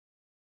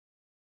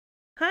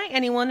Hi,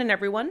 anyone and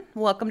everyone.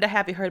 Welcome to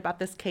Have You Heard About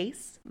This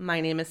Case? My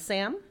name is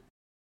Sam.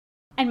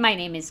 And my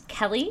name is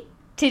Kelly.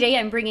 Today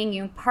I'm bringing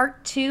you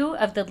part 2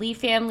 of the Lee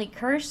family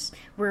curse,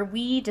 where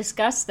we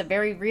discuss the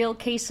very real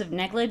case of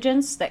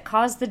negligence that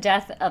caused the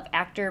death of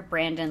actor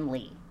Brandon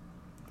Lee.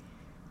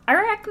 I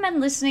recommend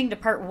listening to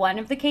part 1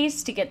 of the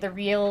case to get the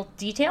real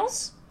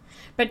details.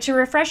 But to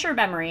refresh your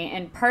memory,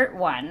 in part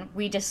 1,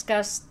 we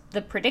discussed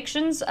the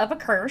predictions of a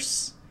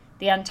curse,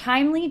 the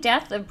untimely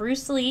death of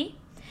Bruce Lee,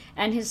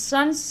 and his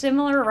son's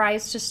similar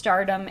rise to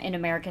stardom in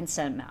American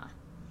cinema.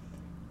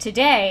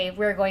 Today,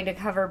 we're going to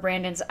cover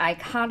Brandon's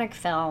iconic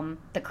film,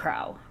 The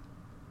Crow.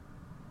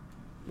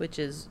 Which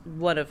is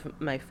one of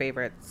my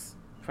favorites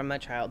from my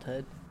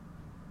childhood.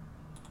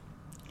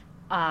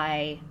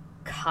 Iconic.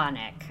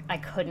 I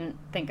couldn't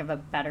think of a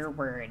better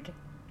word.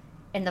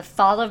 In the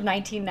fall of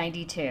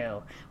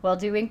 1992, while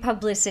doing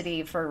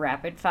publicity for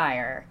Rapid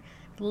Fire,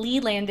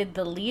 Lee landed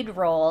the lead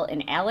role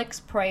in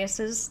Alex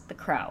Proyas's The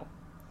Crow,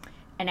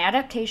 an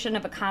adaptation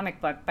of a comic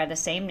book by the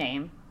same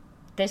name.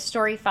 This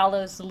story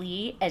follows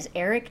Lee as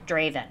Eric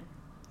Draven.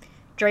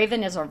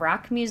 Draven is a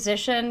rock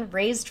musician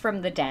raised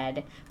from the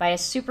dead by a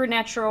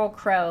supernatural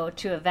crow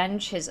to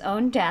avenge his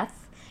own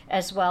death,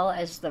 as well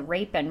as the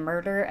rape and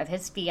murder of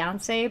his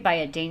fiancée by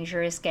a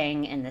dangerous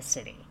gang in the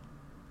city.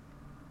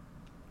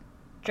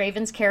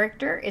 Draven's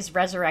character is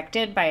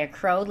resurrected by a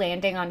crow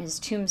landing on his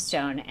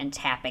tombstone and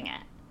tapping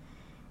it.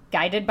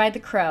 Guided by the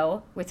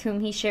crow, with whom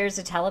he shares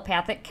a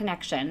telepathic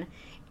connection,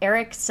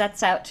 Eric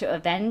sets out to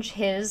avenge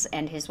his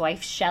and his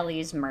wife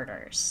Shelley's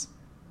murders.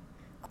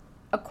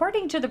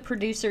 According to the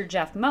producer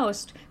Jeff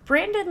Most,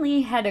 Brandon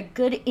Lee had a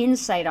good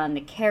insight on the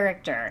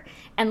character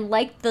and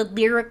liked the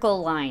lyrical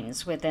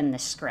lines within the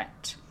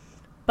script.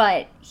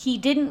 But he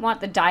didn't want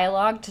the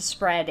dialogue to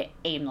spread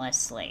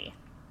aimlessly.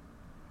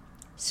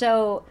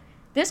 So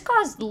this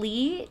caused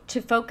Lee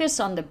to focus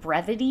on the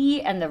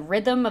brevity and the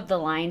rhythm of the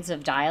lines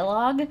of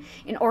dialogue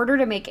in order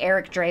to make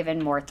Eric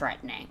Draven more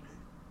threatening.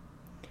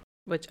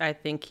 Which I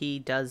think he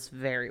does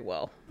very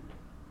well.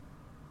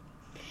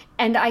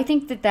 And I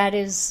think that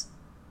is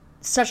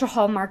such a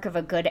hallmark of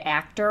a good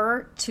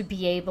actor, to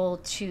be able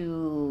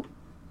to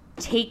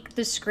take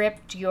the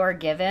script you're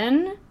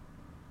given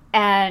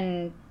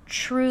and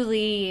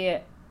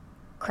truly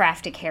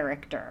craft a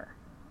character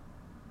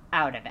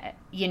out of it,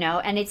 you know?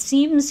 And it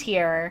seems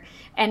here,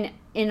 and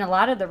in a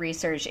lot of the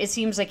research, it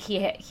seems like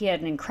he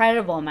had an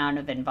incredible amount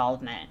of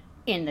involvement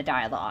in the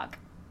dialogue.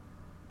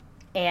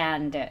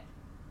 And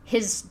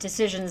his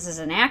decisions as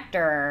an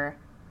actor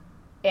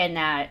in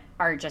that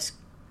are just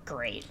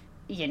great,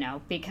 you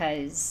know,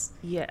 because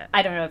yeah,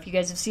 I don't know if you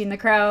guys have seen The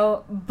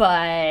Crow,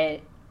 but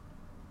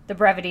the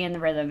brevity and the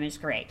rhythm is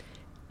great.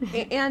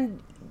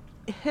 And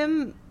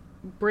him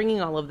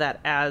bringing all of that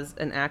as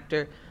an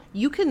actor,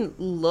 you can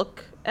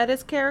look at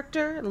his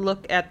character,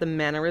 look at the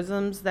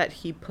mannerisms that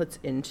he puts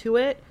into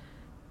it,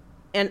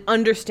 and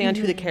understand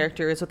who the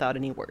character is without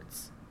any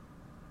words.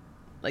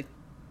 Like,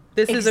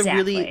 this is a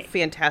really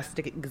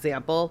fantastic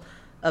example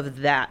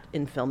of that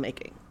in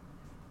filmmaking.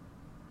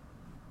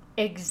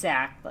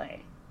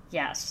 Exactly.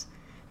 Yes.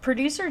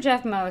 Producer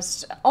Jeff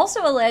Most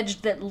also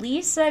alleged that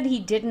Lee said he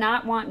did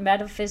not want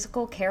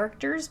metaphysical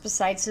characters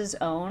besides his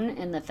own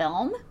in the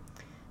film,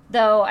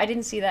 though I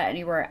didn't see that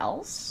anywhere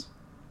else.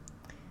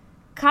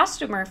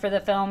 Costumer for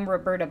the film,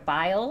 Roberta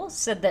Bile,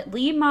 said that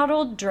Lee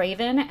modeled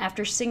Draven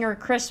after singer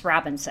Chris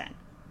Robinson.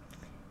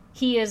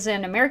 He is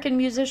an American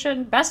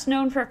musician, best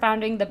known for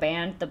founding the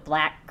band The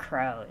Black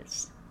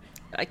Crowes.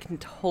 I can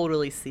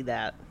totally see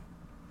that.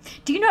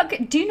 Do you know?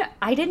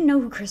 I didn't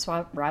know who Chris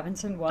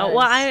Robinson was. Oh,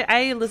 well,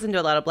 I listened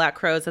to a lot of Black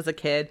Crowes as a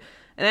kid.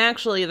 And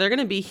actually, they're going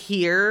to be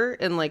here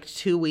in like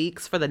 2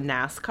 weeks for the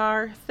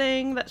NASCAR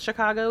thing that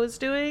Chicago is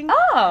doing.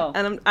 Oh.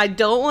 And I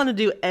don't want to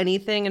do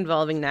anything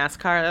involving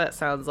NASCAR. That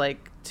sounds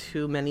like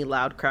too many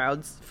loud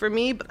crowds for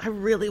me. But I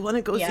really want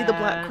to go see the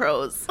Black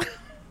Crowes.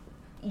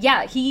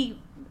 Yeah, he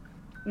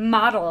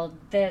modeled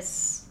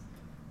this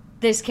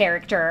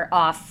character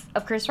off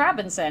of Chris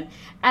Robinson.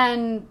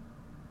 And,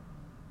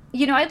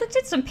 you know, I looked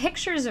at some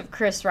pictures of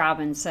Chris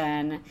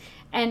Robinson,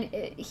 and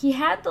he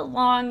had the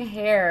long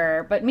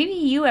hair, but maybe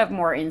you have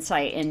more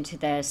insight into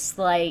this.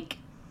 Like,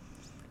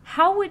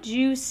 how would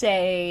you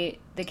say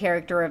the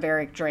character of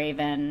Eric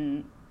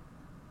Draven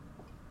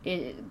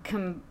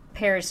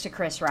compares to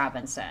Chris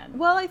Robinson?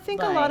 Well, I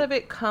think a lot of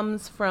it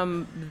comes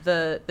from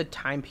the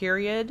time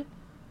period.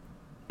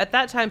 At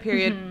that time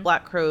period,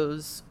 Black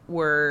Crowes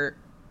were,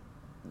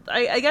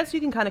 I guess you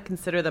can kind of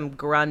consider them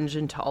grunge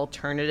into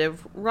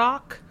alternative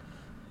rock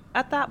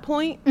at that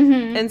point.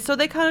 And so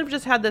they kind of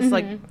just had this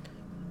like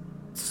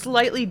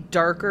slightly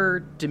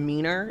darker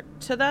demeanor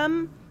to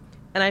them.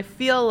 And I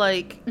feel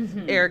like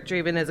Eric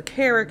Draven as a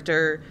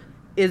character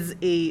is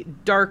a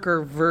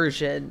darker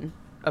version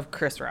of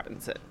Chris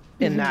Robinson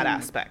in that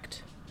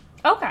aspect.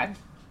 Okay,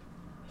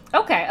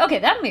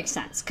 that makes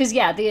sense. Because,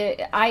 yeah,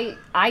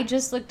 I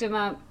just looked him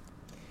up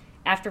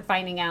after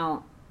finding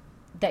out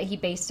that he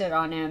based it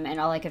on him, and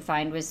all I could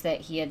find was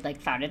that he had, like,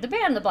 founded the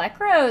band, the Black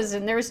Crowes,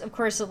 and there's, of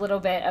course, a little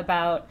bit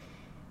about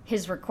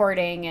his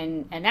recording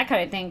and that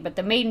kind of thing. But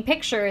the main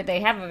picture they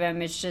have of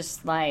him is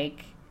just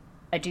like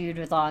a dude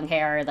with long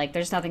hair. Like,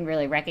 there's nothing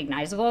really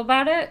recognizable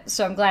about it.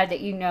 So I'm glad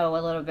that you know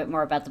a little bit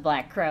more about the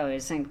Black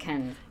Crowes and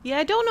can Yeah,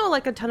 I don't know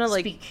like a ton of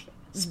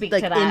speak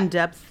like to that.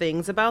 in-depth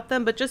things about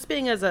them, but just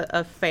being as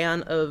a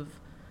fan of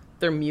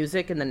their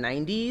music in the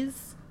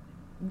 90s,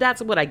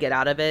 that's what I get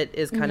out of it,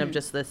 is kind of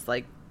just this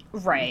like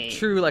Right.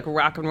 true like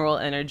rock and roll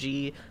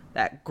energy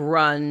that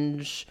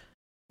grunge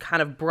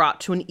kind of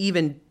brought to an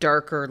even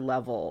darker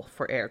level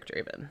for Eric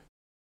Draven.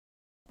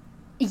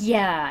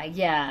 Yeah,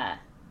 yeah.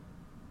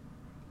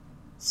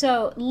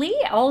 So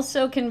Lee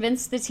also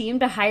convinced the team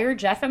to hire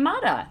Jeff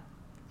Imada,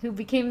 who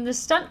became the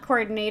stunt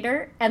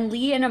coordinator, and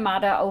Lee and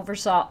Imada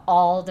oversaw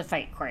all the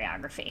fight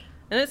choreography.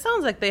 And it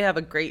sounds like they have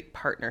a great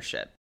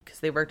partnership because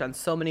they worked on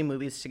so many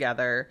movies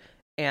together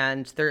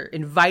and they're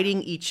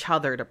inviting each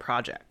other to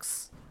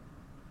projects.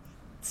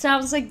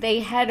 Sounds like they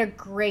had a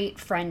great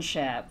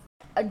friendship,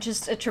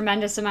 just a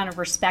tremendous amount of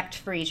respect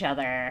for each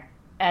other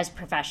as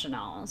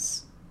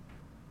professionals.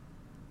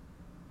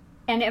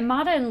 And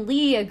Imada and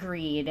Lee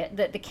agreed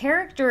that the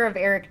character of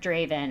Eric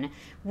Draven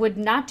would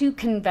not do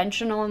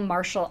conventional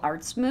martial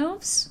arts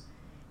moves.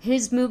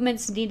 His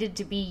movements needed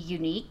to be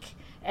unique,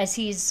 as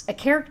he's a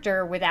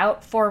character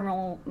without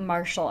formal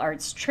martial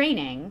arts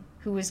training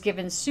who was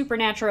given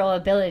supernatural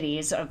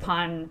abilities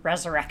upon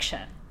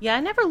resurrection. Yeah, I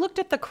never looked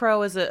at The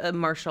Crow as a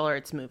martial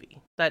arts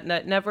movie.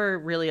 That never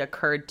really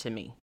occurred to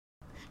me.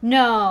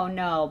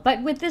 No.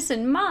 But with this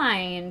in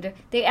mind,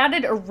 they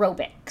added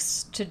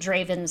aerobics to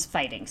Draven's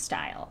fighting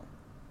style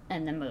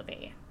in the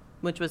movie.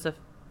 Which was a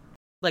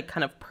like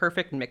kind of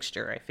perfect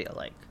mixture, I feel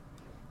like.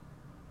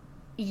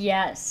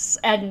 Yes,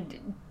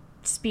 and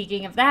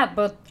speaking of that,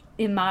 both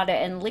Imada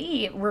and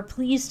Lee were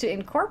pleased to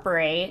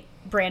incorporate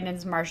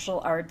Brandon's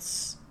martial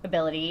arts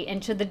ability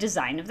into the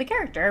design of the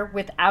character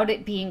without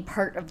it being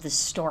part of the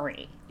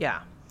story.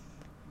 Yeah.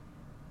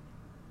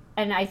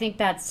 And I think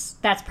that's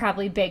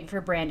probably big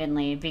for Brandon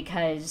Lee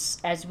because,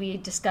 as we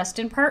discussed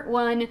in part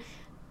 1,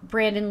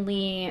 Brandon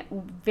Lee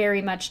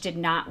very much did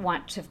not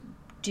want to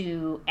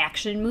do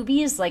action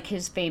movies like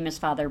his famous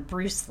father,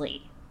 Bruce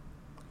Lee.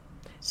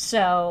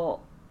 So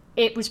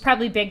it was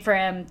probably big for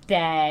him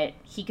that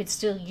he could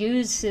still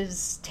use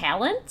his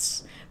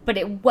talents, but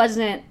it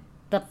wasn't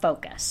the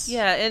focus.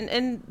 Yeah,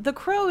 and The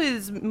Crow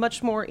is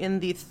much more in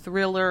the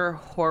thriller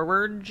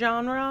horror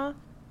genre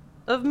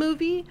of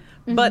movie,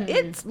 but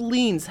it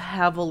leans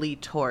heavily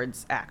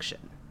towards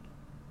action.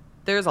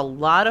 There's a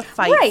lot of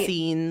fight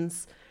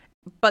scenes,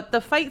 but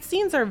the fight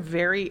scenes are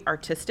very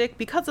artistic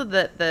because of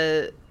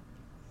the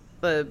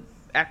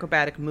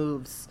acrobatic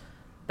moves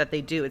that they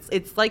do.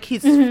 It's like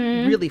he's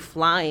really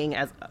flying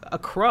as a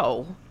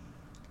crow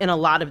in a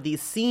lot of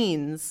these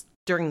scenes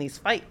during these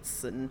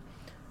fights, and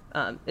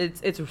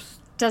it's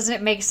doesn't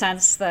it make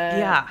sense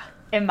that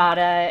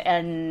Imada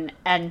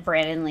and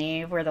Brandon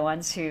Lee were the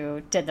ones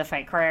who did the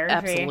fight choreography?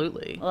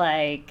 Absolutely.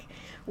 Like,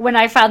 when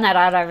I found that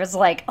out, I was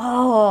like,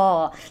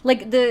 oh,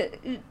 like the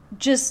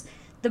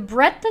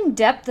breadth and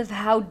depth of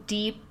how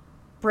deep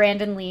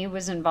Brandon Lee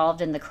was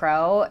involved in The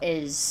Crow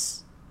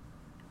is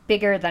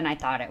bigger than I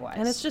thought it was.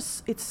 And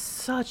it's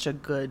such a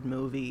good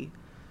movie.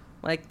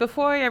 Like,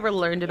 before I ever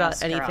learned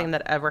about anything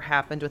that ever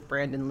happened with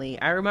Brandon Lee,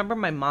 I remember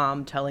my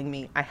mom telling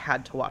me I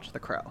had to watch The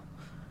Crow.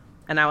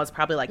 And I was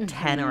probably like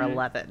 10 or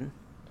 11.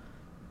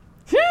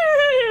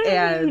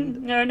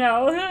 And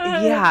no.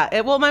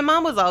 Yeah. Well, my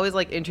mom was always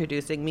like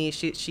introducing me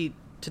to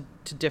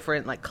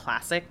different like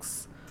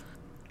classics.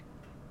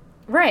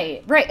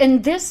 Right.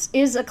 And this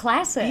is a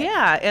classic.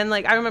 Yeah. And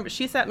like, I remember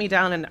she sat me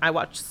down and I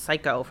watched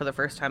Psycho for the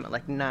first time at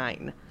like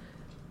 9.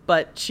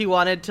 But she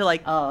wanted to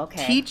like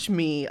teach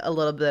me a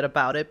little bit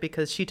about it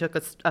because she took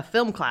a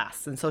film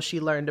class. And so she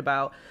learned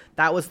about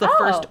that was the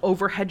first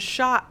overhead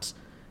shot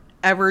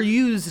ever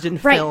used in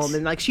film.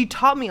 And like, she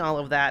taught me all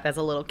of that as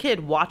a little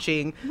kid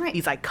watching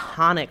these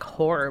iconic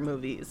horror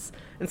movies.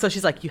 And so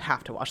she's like, you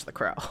have to watch The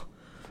Crow.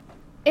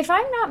 If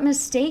I'm not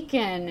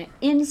mistaken,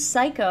 in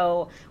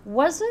Psycho,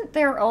 wasn't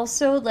there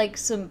also like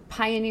some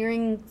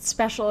pioneering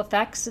special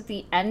effects at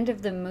the end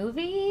of the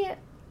movie?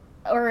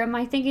 Or am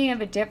I thinking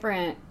of a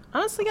different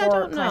Honestly, I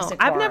don't know.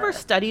 I've never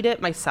studied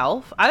it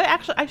myself.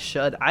 I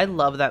should. I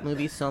love that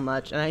movie so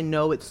much, and I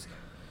know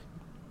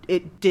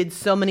it did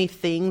so many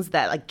things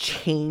that like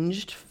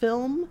changed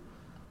film.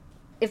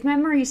 If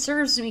memory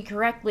serves me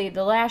correctly,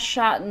 the last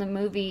shot in the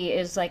movie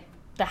is like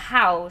the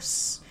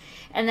house,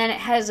 and then it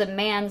has a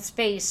man's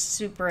face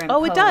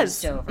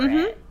superimposed over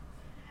it.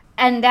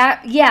 And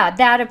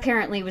that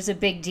apparently was a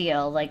big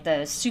deal. Like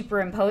the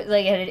superimposed,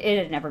 like it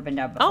had never been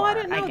done before. Oh, I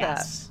didn't know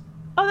that.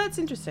 Oh, that's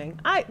interesting.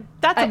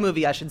 That's a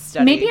movie I should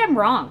study. Maybe I'm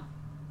wrong.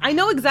 I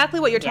know exactly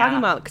what you're talking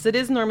about because it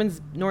is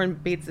Norman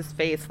Bates'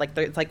 face. Like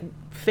it's like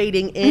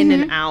fading in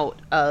and out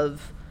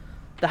of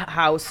the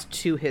house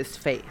to his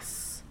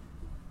face.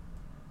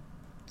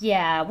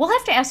 Yeah, we'll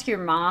have to ask your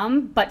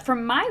mom. But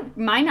from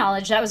my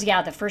knowledge, that was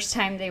the first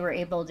time they were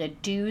able to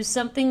do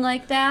something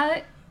like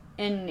that,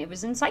 and it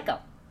was in Psycho.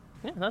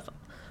 Yeah,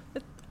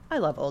 I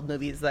love old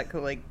movies that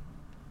could like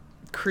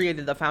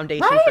created the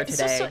foundation for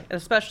today,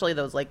 especially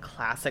those like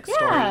classic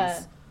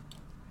stories.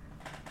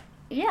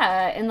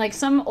 Yeah, and like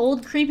some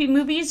old creepy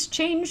movies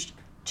change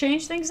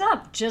things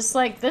up, just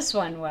like this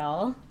one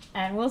will,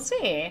 and we'll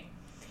see.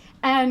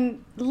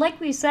 And like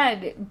we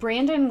said,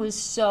 Brandon was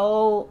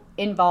so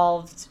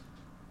involved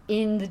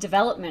in the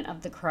development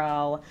of The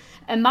Crow.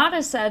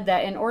 Amada said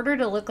that in order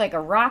to look like a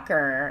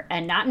rocker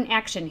and not an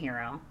action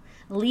hero,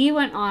 Lee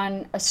went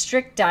on a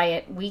strict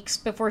diet weeks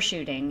before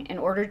shooting in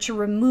order to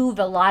remove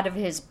a lot of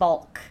his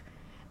bulk,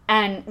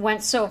 and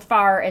went so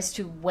far as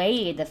to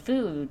weigh the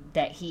food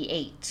that he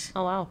ate.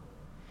 Oh, wow.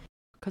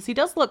 Because he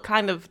does look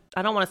kind of,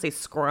 I don't want to say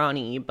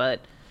scrawny,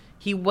 but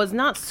he was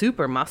not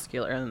super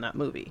muscular in that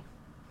movie.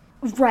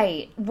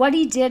 Right. What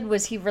he did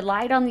was he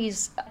relied on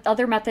these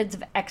other methods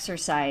of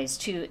exercise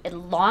to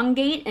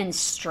elongate and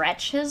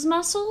stretch his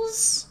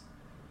muscles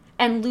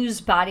and lose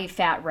body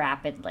fat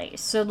rapidly.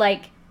 So,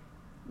 like,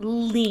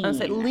 lean. I was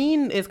like,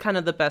 lean is kind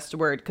of the best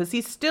word because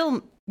he's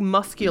still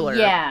muscular.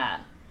 Yeah.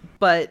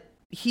 But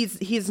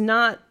he's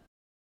not,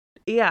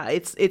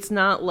 it's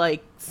not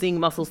like seeing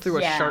muscles through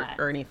a shirt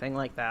or anything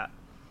like that.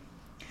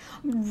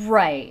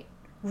 Right.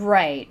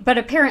 Right. But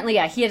apparently,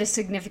 he had a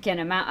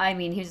significant amount. I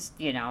mean, he's,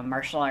 a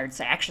martial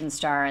arts action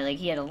star. Like,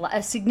 he had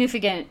a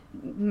significant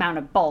amount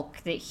of bulk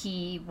that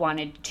he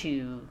wanted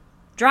to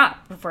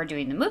drop before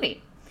doing the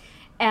movie.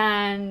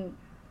 And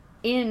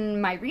in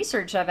my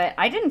research of it,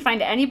 I didn't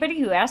find anybody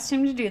who asked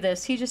him to do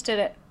this. He just did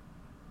it,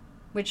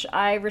 which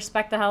I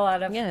respect the hell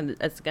out of. Yeah, and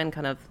it's again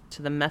kind of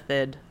to the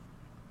method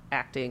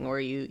acting where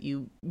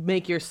you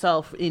make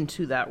yourself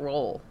into that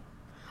role.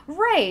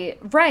 Right.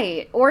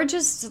 Or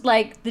just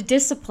like the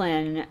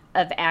discipline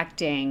of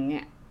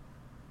acting.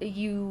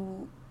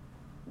 You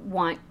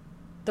want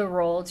the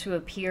role to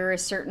appear a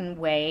certain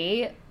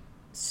way,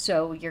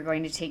 so you're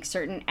going to take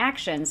certain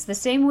actions. The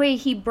same way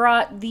he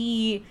brought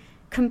the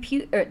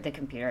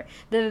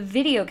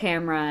video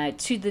camera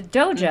to the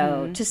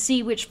dojo to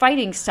see which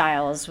fighting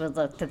styles would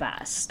look the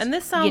best. And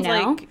this sounds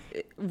like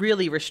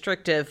really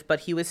restrictive,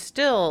 but he was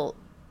still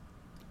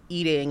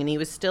eating and he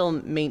was still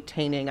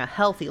maintaining a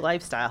healthy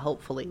lifestyle,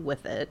 hopefully,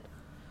 with it,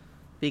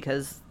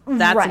 because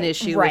that's an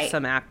issue with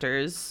some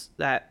actors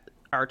that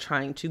are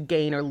trying to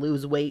gain or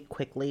lose weight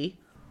quickly.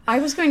 I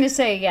was going to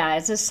say,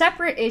 it's a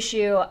separate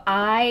issue.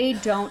 I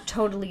don't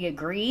totally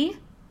agree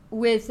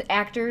with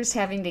actors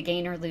having to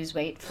gain or lose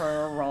weight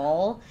for a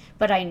role,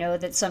 but I know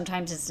that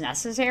sometimes it's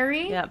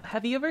necessary. Yeah.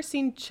 Have you ever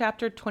seen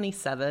Chapter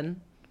 27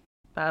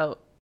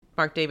 about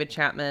Mark David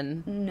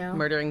Chapman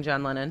murdering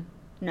John Lennon?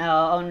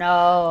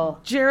 No.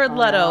 Jared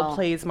Leto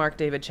plays Mark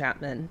David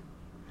Chapman.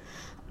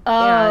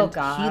 Oh, and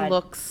God. He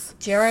looks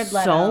Jared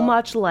Leto. so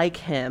much like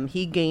him.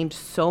 He gained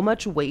so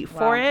much weight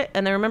for it.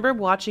 And I remember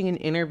watching an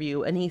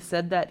interview, and he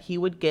said that he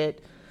would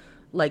get,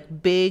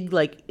 like, big,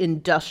 like,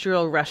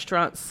 industrial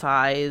restaurant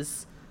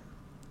size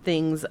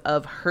things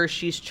of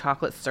Hershey's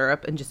chocolate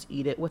syrup and just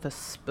eat it with a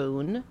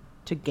spoon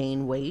to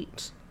gain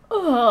weight.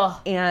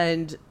 Ugh.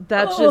 And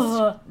that's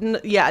just,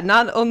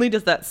 not only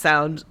does that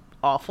sound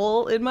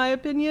awful, in my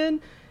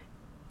opinion,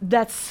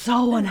 that's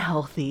so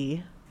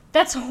unhealthy.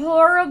 That's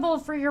horrible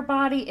for your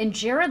body. And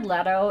Jared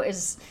Leto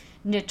is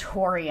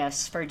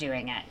notorious for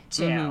doing it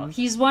too.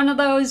 He's one of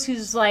those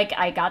who's like,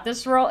 I got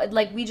this role.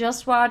 Like, we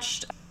just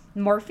watched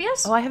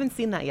Morpheus. Oh, I haven't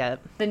seen that yet.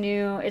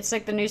 It's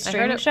like the new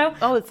streaming show.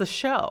 Oh, it's a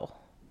show.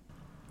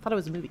 I thought it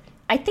was a movie.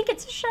 I think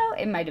it's a show.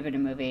 It might have been a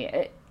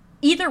movie.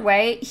 Either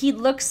way, he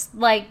looks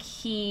like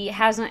he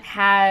hasn't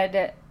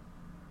had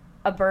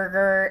a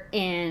burger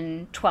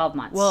in 12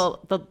 months. Well,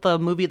 the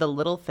movie The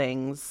Little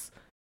Things,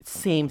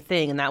 same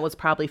thing, and that was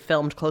probably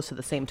filmed close to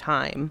the same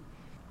time.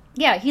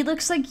 Yeah, he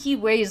looks like he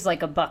weighs like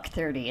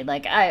 $130.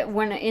 Like,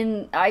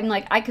 I'm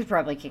like, I could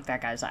probably kick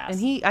that guy's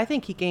ass. And I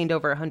think he gained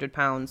over 100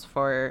 pounds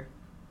to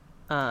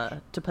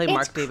play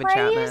Mark David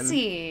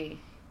Chapman.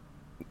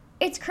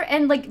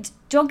 And like,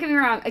 don't get me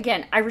wrong.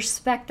 Again, I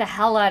respect the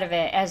hell out of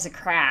it as a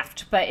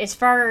craft, but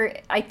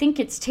I think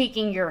it's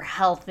taking your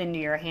health into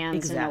your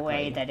hands in a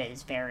way that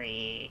is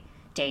very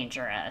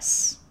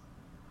dangerous.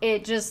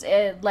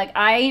 Like,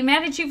 I ain't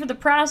mad at you for the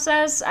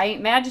process. I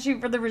ain't mad at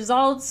you for the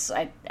results.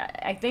 I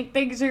think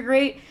things are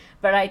great,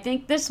 but I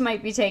think this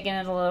might be taking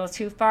it a little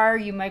too far.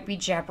 You might be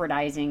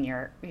jeopardizing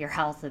your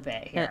health a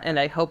bit here. And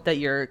I hope that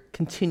you're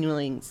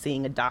continually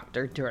seeing a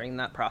doctor during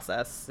that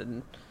process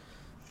and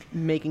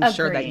making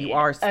sure that you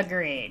are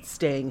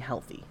staying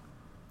healthy.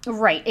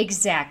 Right,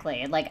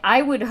 exactly. Like,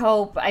 I would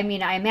hope, I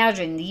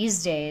imagine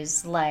these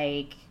days,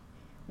 like,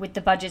 with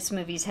the budgets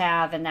movies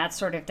have and that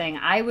sort of thing,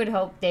 I would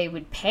hope they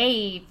would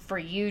pay for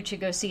you to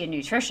go see a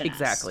nutritionist.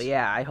 Exactly,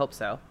 yeah, I hope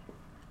so.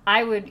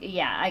 I would,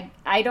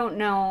 I don't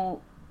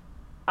know.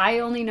 I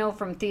only know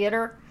from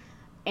theater,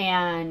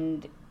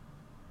 and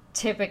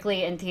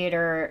typically in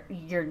theater,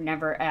 you're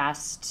never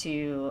asked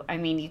to,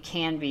 you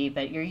can be,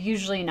 but you're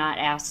usually not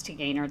asked to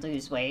gain or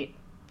lose weight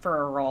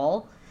for a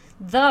role.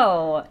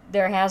 Though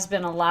there has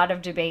been a lot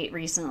of debate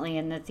recently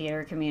in the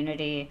theater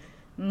community.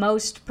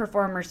 Most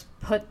performers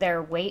put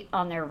their weight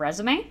on their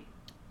resume.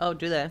 Oh,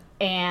 do they?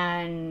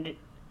 And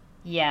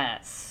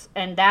yes.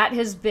 And that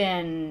has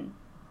been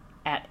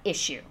at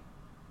issue,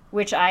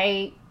 which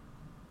I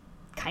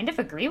kind of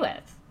agree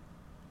with.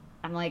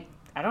 I'm like,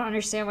 I don't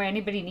understand why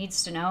anybody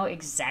needs to know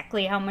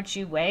exactly how much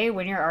you weigh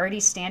when you're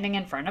already standing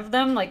in front of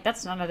them. Like,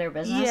 that's none of their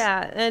business.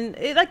 Yeah, and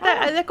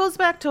that goes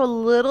back to a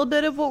little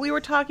bit of what we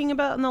were talking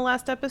about in the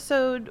last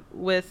episode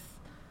with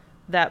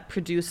that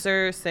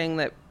producer saying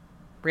that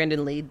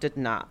Brandon Lee did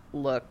not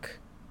look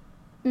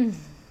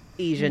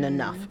Asian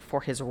enough for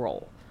his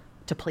role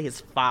to play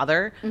his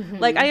father.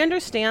 Like, I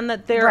understand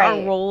that there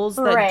are roles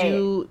that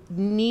do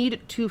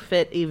need to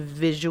fit a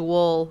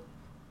visual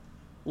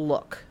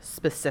look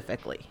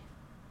specifically.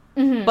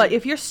 But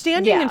if you're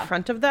standing in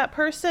front of that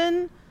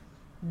person,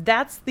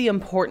 that's the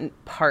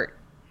important part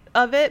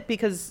of it,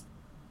 because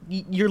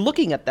you're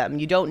looking at them.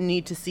 You don't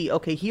need to see,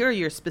 okay, here are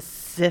your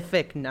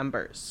specific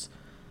numbers.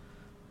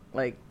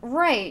 Like,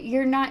 right,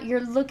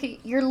 you're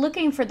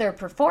looking for their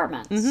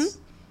performance.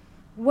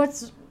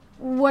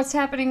 What's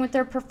happening with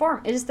their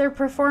performance? Is their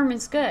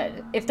performance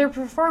good? If their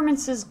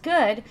performance is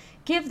good,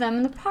 give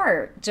them the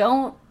part.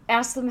 Don't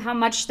ask them how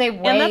much they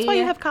weigh. And that's why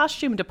you have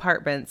costume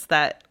departments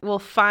that will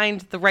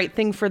find the right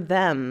thing for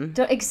them.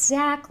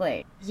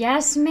 Exactly.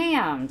 Yes,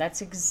 ma'am.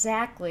 That's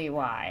exactly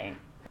why.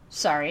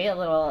 Sorry,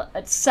 a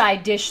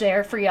side dish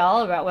there for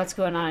y'all about what's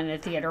going on in the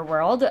theater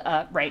world.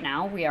 Right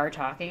now, we are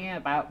talking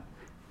about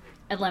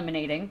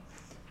eliminating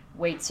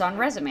weights on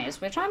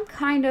resumes, which I'm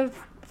kind of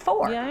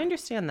for. Yeah, I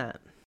understand that.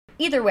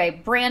 Either way,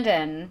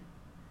 Brandon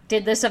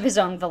did this of his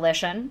own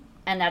volition,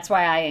 and that's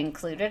why I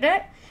included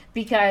it,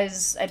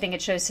 because I think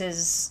it shows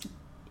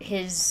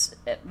his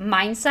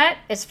mindset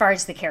as far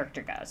as the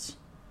character goes.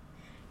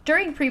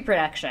 During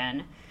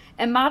pre-production,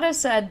 Imada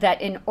said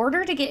that in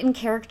order to get in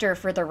character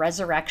for the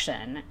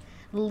resurrection,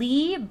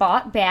 Lee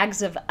bought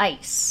bags of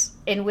ice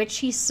in which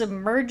he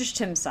submerged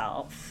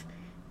himself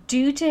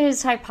due to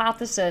his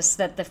hypothesis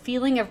that the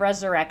feeling of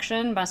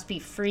resurrection must be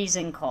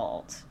freezing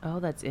cold. Oh,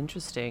 that's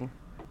interesting.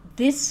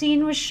 This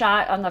scene was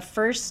shot on the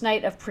first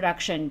night of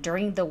production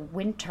during the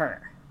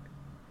winter.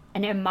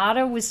 And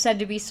Imada was said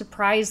to be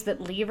surprised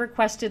that Lee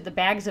requested the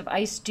bags of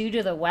ice due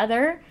to the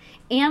weather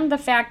and the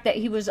fact that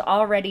he was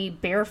already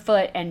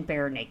barefoot and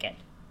bare naked.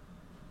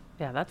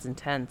 Yeah, that's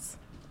intense.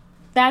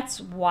 That's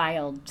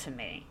wild to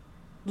me.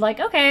 Like,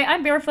 okay,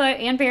 I'm barefoot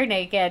and bare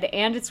naked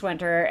and it's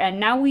winter, and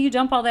now will you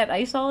dump all that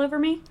ice all over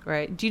me?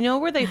 Right. Do you know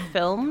where they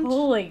filmed?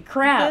 Holy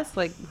crap. This?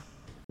 Like,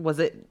 was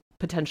it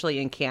potentially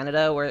in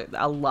Canada where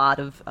a lot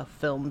of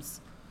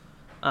films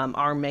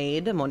are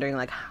made? I'm wondering,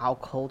 like, how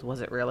cold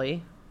was it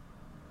really?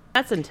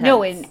 That's intense.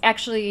 No,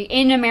 actually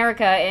in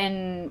America,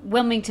 in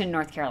Wilmington,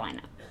 North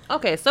Carolina.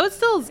 Okay, so it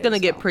still is going to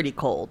get pretty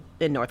cold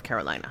in North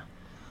Carolina.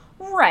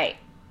 Right.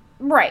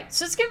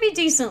 So it's going to be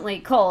decently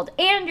cold,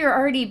 and you're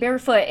already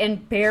barefoot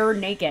and bare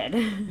naked.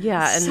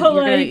 Yeah, and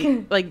so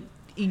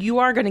you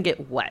are going to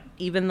get wet,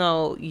 even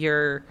though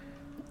your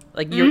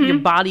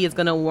body is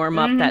going to warm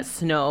up that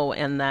snow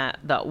and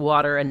that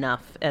water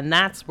enough, and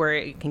that's where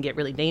it can get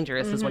really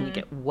dangerous is when you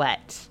get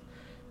wet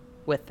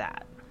with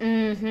that.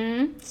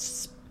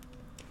 It's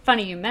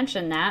funny you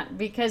mentioned that,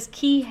 because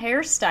key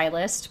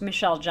hairstylist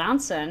Michelle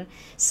Johnson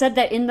said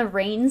that in the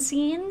rain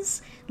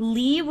scenes,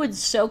 Lee would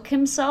soak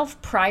himself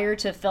prior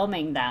to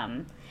filming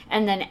them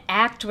and then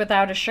act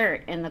without a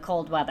shirt in the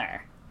cold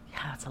weather. Yeah,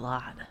 that's a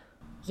lot.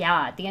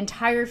 Yeah, the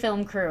entire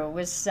film crew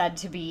was said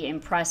to be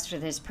impressed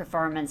with his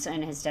performance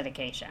and his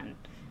dedication.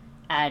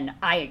 And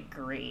I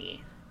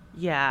agree.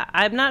 Yeah,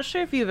 I'm not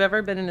sure if you've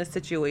ever been in a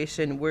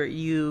situation where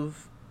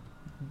you've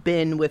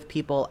been with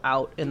people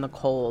out in the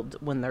cold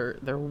when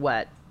they're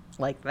wet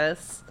like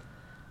this.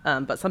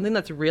 But something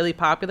that's really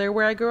popular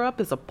where I grew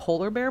up is a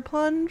polar bear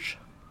plunge.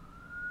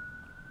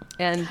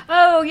 And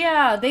oh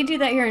yeah, they do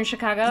that here in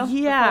Chicago.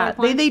 Yeah,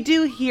 they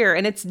do here,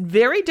 and it's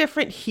very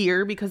different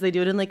here because they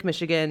do it in Lake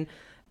Michigan.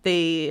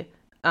 They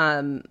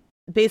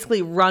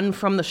basically run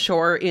from the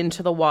shore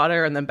into the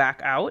water and then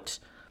back out.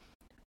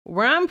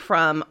 Where I'm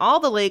from, all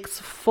the lakes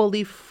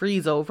fully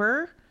freeze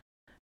over,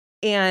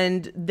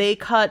 and they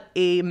cut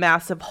a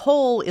massive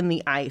hole in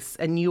the ice,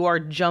 and you are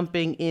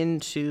jumping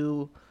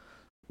into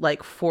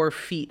like 4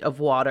 feet of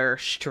water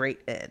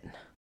straight in.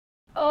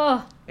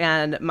 Oh.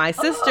 And my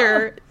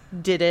sister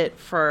did it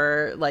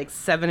for like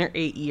 7 or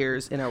 8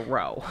 years in a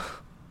row.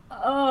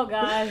 Oh,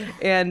 God.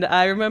 And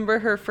I remember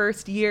her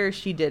first year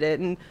she did it,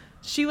 and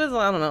she was,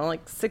 I don't know,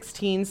 like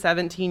 16,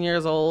 17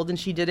 years old, and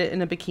she did it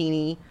in a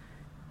bikini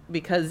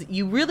because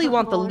you really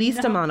want the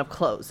least amount of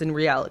clothes in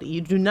reality. You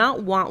do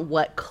not want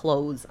wet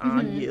clothes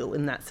on you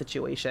in that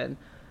situation.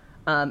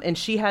 And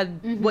she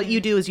had, what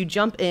you do is you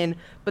jump in,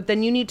 but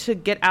then you need to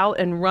get out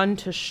and run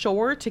to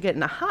shore to get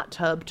in a hot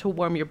tub to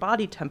warm your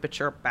body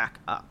temperature back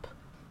up.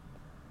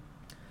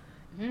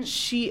 And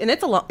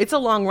it's a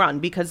long run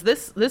because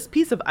this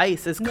piece of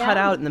ice is cut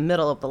out in the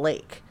middle of the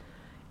lake.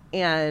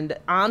 And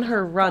on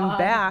her run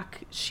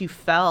back, she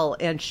fell,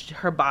 and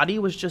her body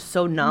was just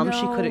so numb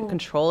she couldn't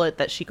control it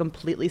that she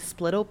completely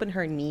split open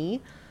her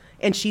knee,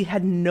 and she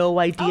had no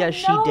idea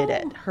she did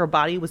it. Her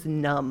body was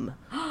numb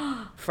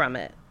from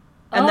it.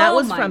 And that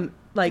was from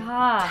like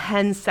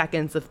 10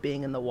 seconds of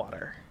being in the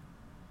water.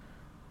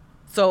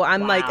 So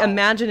I'm like Wow.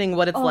 imagining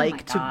what it's Oh my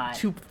like God.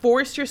 to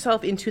force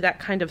yourself into that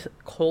kind of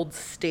cold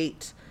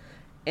state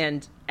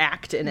and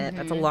act in it.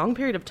 That's a long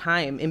period of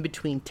time in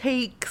between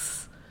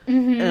takes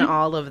and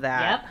all of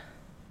that.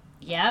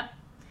 Yep.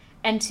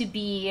 And to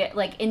be,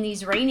 like, in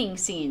these raining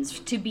scenes,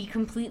 to be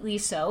completely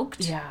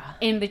soaked Yeah.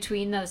 in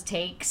between those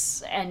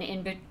takes,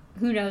 and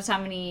who knows how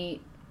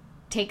many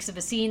takes of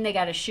a scene they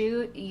got to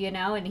shoot,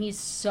 and he's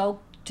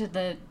soaked to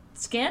the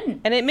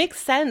skin. And it makes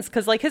sense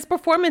because like his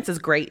performance is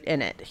great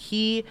in it.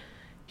 He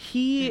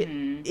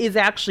is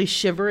actually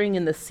shivering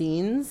in the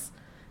scenes,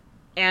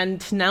 and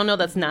to now know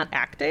that's not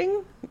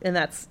acting and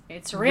that's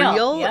It's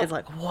real. Yep. is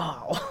like,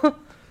 wow.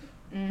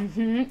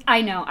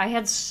 I know. I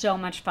had so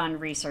much fun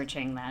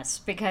researching this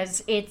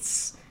because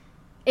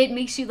it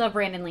makes you love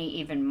Brandon Lee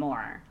even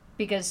more,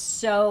 because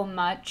so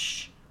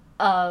much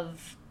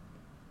of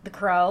The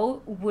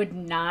Crow would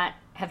not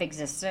have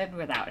existed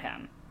without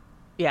him.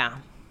 Yeah.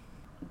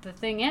 The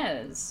thing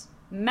is,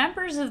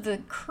 members of the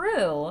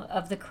crew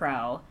of The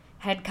Crow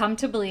had come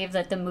to believe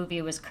that the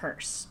movie was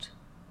cursed.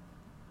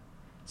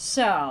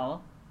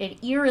 So,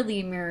 it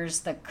eerily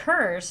mirrors the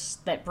curse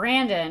that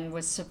Brandon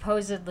was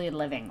supposedly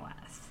living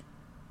with.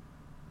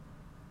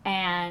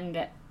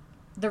 And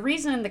the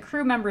reason the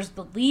crew members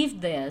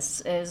believed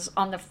this is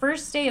on the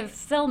first day of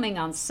filming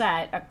on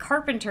set, a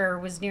carpenter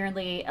was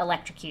nearly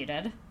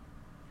electrocuted.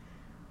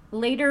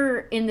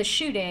 Later in the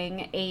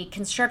shooting, a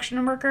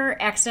construction worker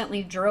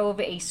accidentally drove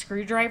a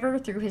screwdriver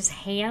through his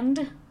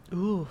hand.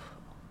 Ooh.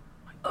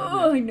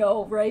 Oh, I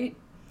know, right?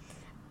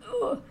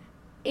 Ugh.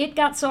 It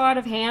got so out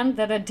of hand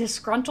that a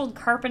disgruntled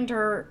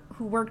carpenter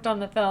who worked on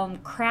the film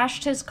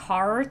crashed his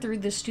car through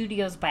the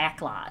studio's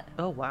backlot.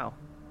 Oh, wow.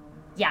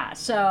 Yeah,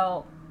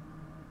 so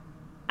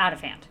out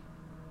of hand.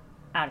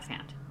 Out of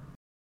hand.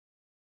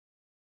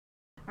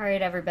 All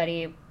right,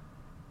 everybody.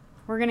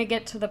 We're going to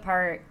get to the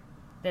part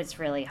that's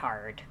really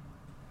hard.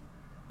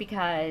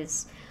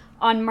 Because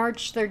on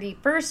March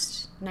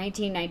 31st,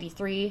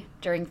 1993,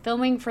 during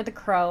filming for The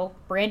Crow,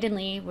 Brandon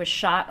Lee was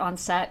shot on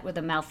set with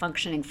a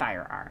malfunctioning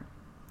firearm.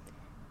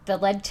 The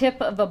lead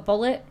tip of a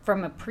bullet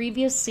from a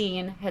previous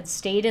scene had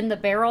stayed in the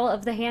barrel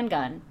of the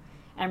handgun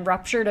and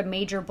ruptured a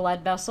major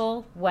blood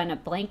vessel when a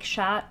blank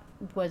shot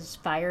was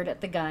fired at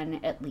the gun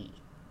at Lee.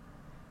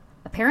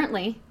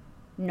 Apparently,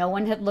 no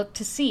one had looked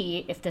to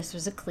see if this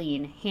was a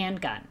clean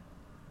handgun.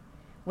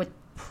 With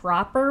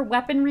proper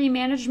weaponry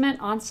management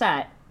on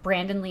set,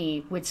 Brandon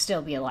Lee would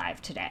still be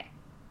alive today.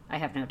 I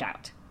have no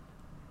doubt.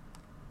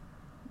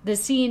 The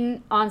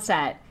scene on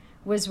set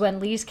was when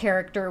Lee's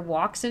character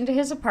walks into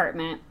his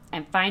apartment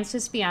and finds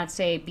his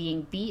fiancée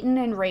being beaten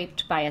and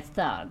raped by a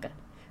thug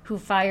who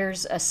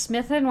fires a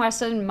Smith &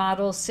 Wesson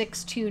Model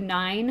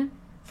 629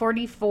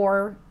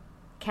 .44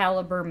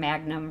 caliber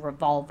Magnum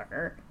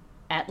revolver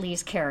at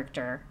Lee's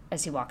character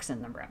as he walks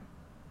in the room.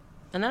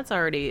 And that's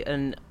already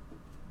an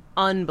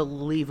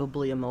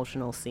unbelievably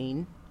emotional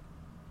scene.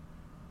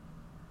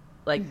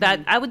 Like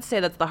that, I would say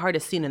that's the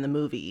hardest scene in the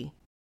movie,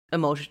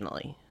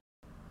 emotionally.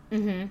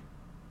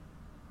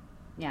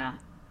 Yeah.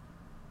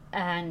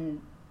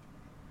 And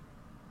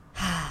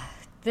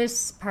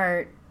this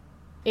part,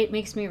 it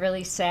makes me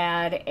really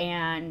sad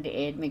and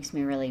it makes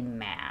me really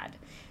mad.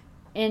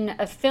 In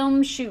a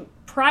film shoot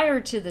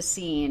prior to the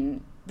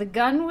scene, the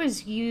gun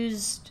was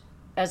used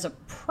as a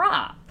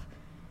prop.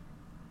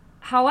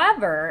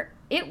 However,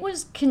 it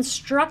was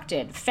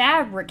constructed,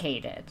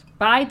 fabricated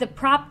by the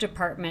prop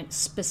department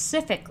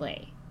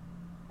specifically.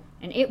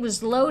 And it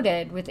was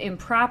loaded with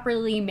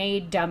improperly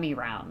made dummy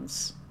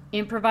rounds,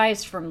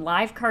 improvised from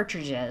live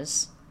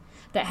cartridges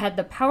that had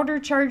the powder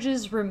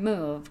charges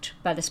removed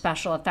by the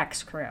special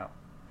effects crew.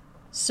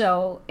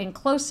 So, in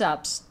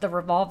close-ups, the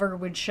revolver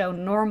would show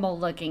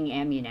normal-looking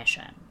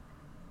ammunition.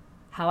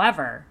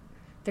 However,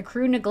 the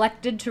crew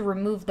neglected to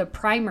remove the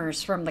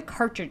primers from the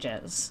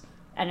cartridges,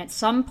 and at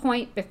some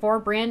point before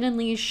Brandon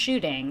Lee's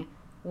shooting,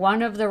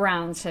 one of the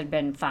rounds had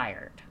been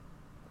fired.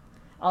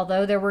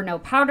 Although there were no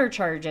powder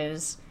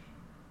charges,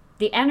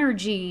 the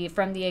energy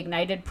from the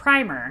ignited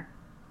primer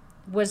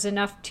was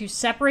enough to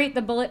separate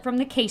the bullet from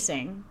the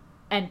casing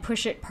and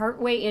push it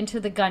partway into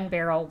the gun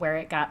barrel where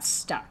it got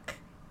stuck.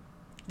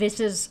 This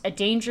is a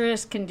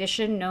dangerous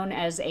condition known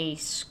as a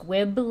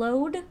squib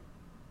load.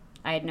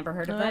 I had never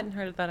heard of that. I hadn't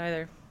heard of that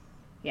either.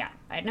 Yeah,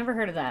 I'd never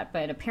heard of that,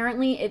 but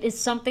apparently it is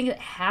something that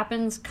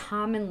happens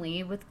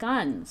commonly with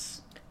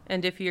guns.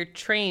 And if you're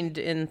trained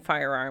in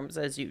firearms,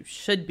 as you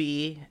should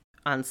be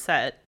on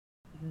set,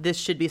 this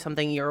should be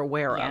something you're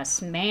aware of.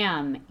 Yes,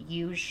 ma'am.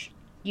 You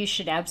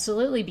should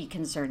absolutely be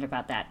concerned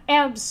about that.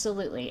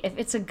 Absolutely. If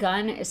it's a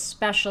gun,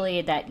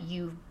 especially that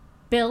you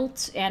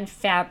built and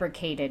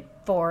fabricated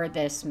for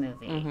this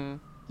movie,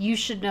 you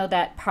should know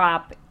that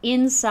prop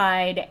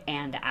inside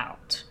and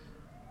out.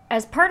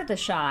 As part of the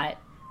shot,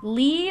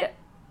 Lee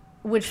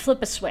would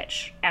flip a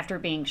switch after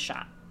being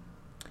shot.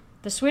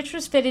 The switch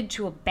was fitted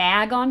to a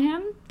bag on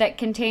him that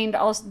contained,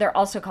 they're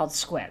also called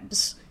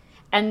squibs,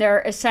 and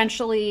they're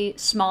essentially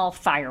small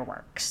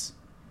fireworks.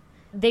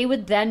 They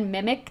would then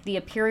mimic the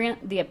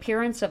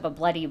appearance of a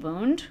bloody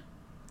wound.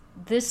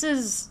 This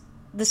is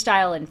the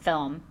style in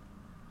film.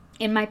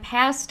 In my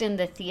past in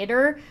the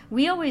theater,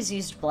 we always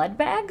used blood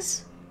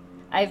bags.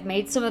 I've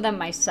made some of them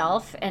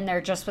myself, and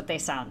they're just what they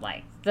sound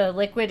like. The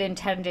liquid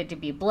intended to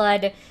be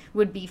blood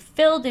would be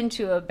filled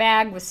into a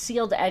bag with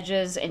sealed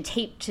edges and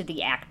taped to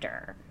the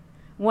actor.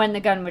 When the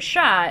gun was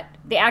shot,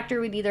 the actor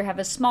would either have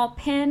a small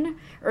pin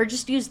or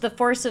just use the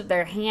force of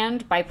their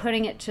hand by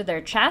putting it to their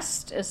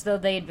chest as though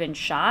they had been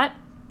shot,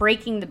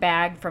 breaking the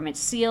bag from its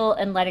seal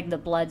and letting the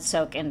blood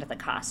soak into the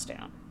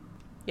costume.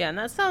 Yeah, and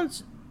that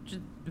sounds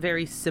just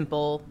very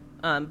simple.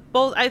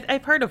 Both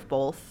I've heard of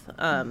both,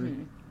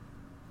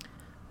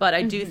 but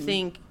I do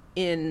think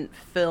in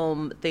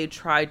film they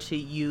try to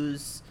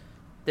use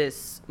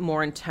this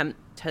more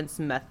intense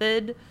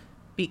method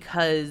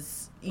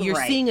because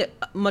you're seeing it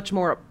much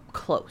more up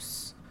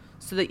close,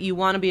 so that you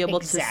want to be able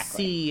to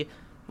see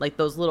like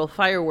those little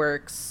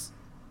fireworks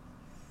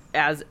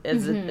as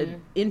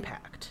an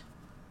impact.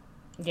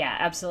 Yeah,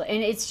 absolutely.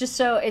 And it's just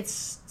so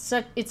it's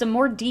a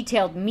more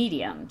detailed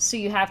medium, so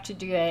you have to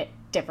do it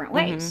different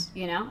ways,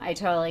 you know? I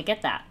totally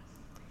get that.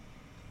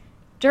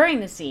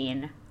 During the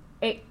scene,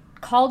 it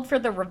called for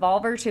the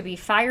revolver to be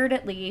fired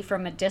at Lee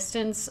from a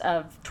distance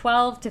of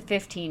 12 to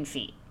 15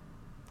 feet.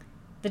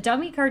 The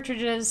dummy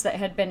cartridges that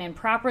had been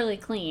improperly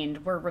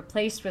cleaned were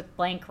replaced with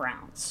blank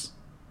rounds.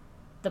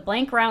 The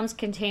blank rounds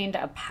contained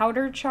a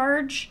powder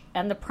charge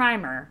and the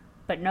primer,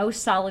 but no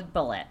solid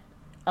bullet,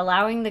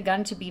 allowing the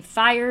gun to be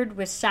fired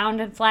with sound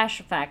and flash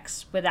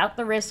effects without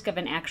the risk of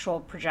an actual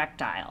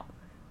projectile.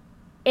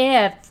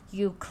 If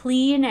you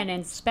clean and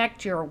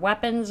inspect your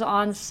weapons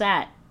on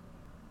set.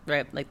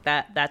 Right, like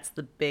that's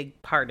the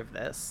big part of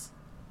this.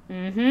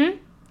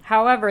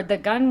 However, the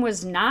gun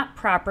was not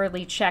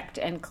properly checked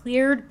and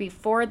cleared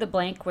before the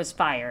blank was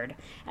fired,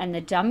 and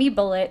the dummy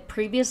bullet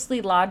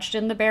previously lodged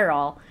in the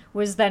barrel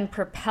was then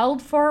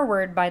propelled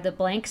forward by the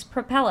blank's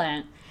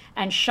propellant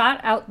and shot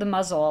out the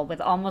muzzle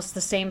with almost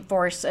the same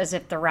force as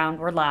if the round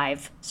were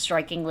live,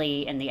 striking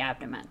Lee in the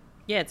abdomen.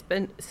 Yeah, it's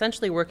been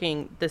essentially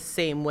working the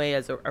same way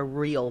as a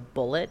real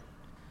bullet,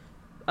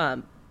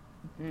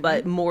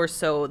 but more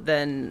so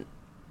than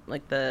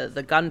like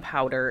the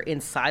gunpowder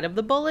inside of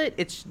the bullet.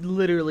 It's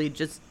literally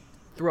just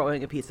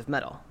throwing a piece of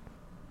metal.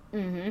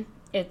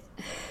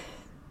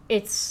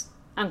 It's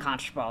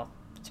unconscionable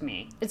to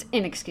me. It's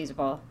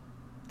inexcusable.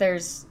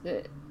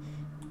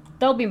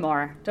 There'll be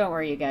more. Don't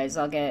worry, you guys.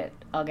 I'll get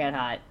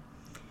hot.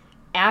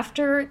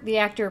 After the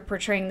actor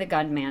portraying the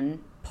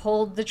gunman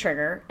pulled the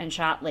trigger and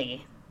shot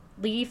Lee,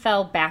 Lee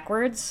fell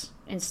backwards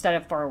instead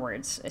of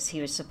forwards as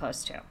he was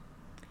supposed to.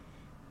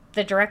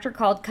 The director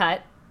called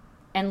cut,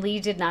 and Lee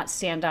did not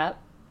stand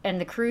up, and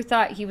the crew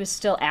thought he was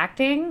still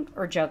acting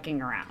or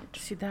joking around.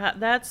 See,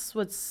 that's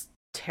what's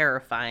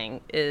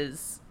terrifying,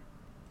 is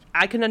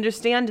I can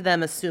understand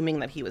them assuming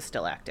that he was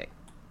still acting.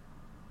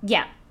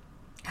 Yeah.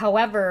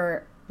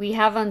 However, we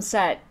have on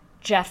set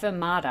Jeff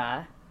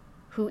Imada,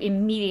 who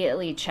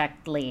immediately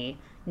checked Lee,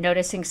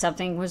 noticing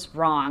something was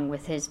wrong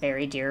with his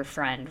very dear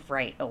friend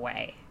right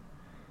away.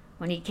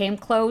 When he came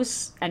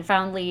close and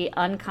found Lee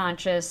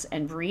unconscious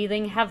and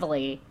breathing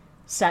heavily,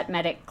 set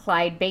medic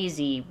Clyde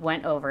Basie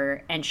went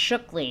over and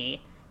shook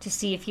Lee to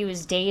see if he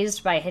was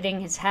dazed by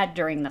hitting his head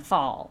during the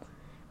fall.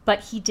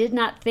 But he did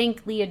not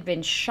think Lee had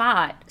been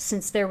shot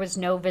since there was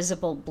no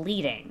visible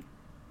bleeding.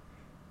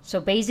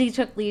 So Basie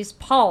took Lee's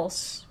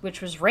pulse,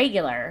 which was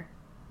regular,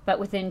 but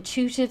within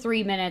 2 to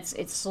 3 minutes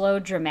it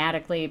slowed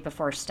dramatically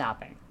before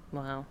stopping.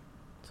 Wow.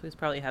 So he's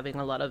probably having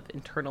a lot of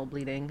internal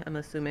bleeding, I'm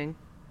assuming.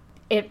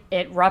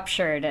 It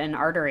ruptured an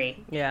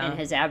artery in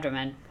his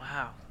abdomen.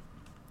 Wow.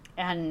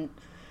 And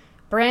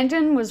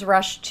Brandon was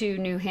rushed to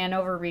New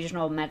Hanover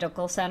Regional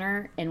Medical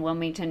Center in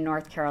Wilmington,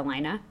 North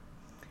Carolina.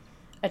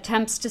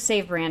 Attempts to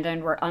save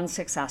Brandon were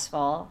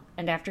unsuccessful,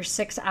 and after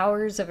 6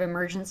 hours of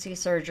emergency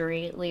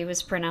surgery, Lee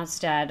was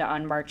pronounced dead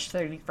on March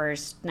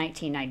 31st,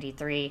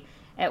 1993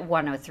 at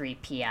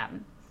 1:03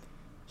 p.m.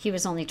 He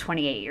was only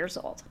 28 years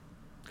old.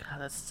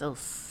 God, that's still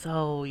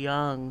so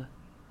young.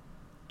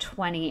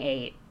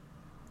 28.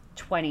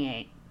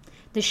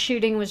 The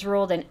shooting was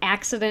ruled an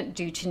accident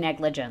due to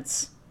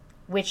negligence,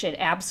 which it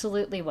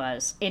absolutely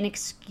was.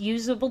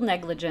 Inexcusable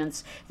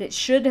negligence that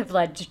should have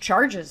led to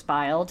charges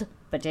filed,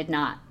 but did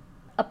not.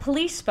 A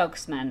police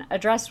spokesman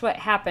addressed what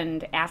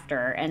happened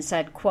after and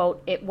said,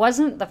 quote, "It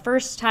wasn't the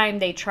first time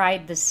they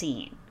tried the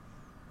scene.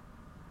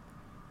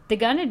 The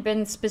gun had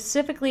been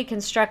specifically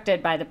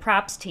constructed by the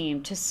props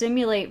team to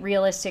simulate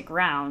realistic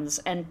rounds,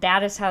 and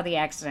that is how the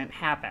accident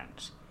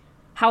happened.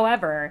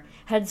 However,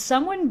 had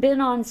someone been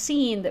on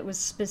scene that was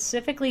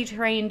specifically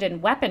trained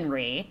in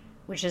weaponry,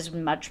 which is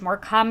much more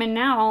common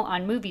now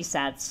on movie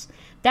sets,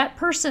 that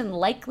person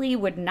likely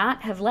would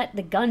not have let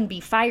the gun be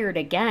fired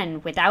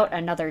again without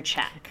another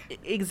check."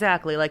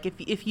 Exactly. Like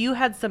if you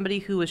had somebody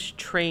who was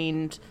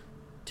trained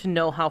to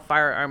know how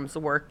firearms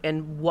work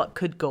and what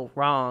could go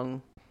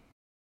wrong,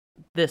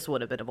 this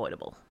would have been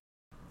avoidable.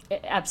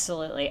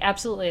 Absolutely.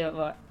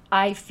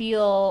 I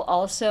feel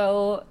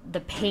also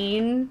the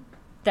pain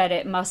that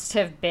it must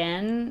have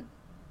been,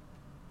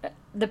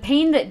 the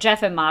pain that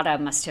Jeff Imada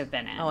must have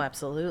been in. Oh,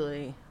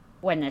 absolutely.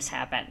 When this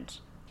happened.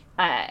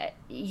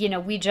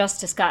 We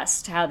just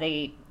discussed how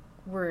they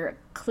were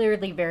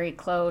clearly very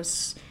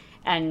close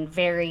and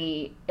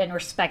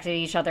respected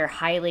each other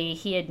highly.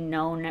 He had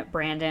known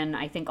Brandon,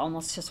 I think,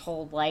 almost his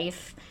whole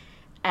life.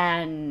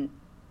 And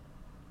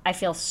I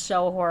feel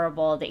so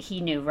horrible that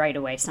he knew right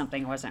away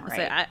something wasn't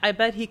right. I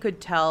bet he could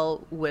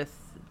tell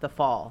with the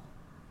fall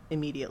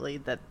immediately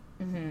that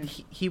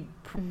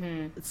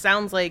it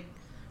sounds like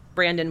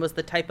Brandon was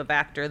the type of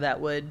actor that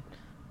would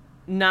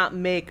not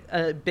make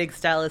a big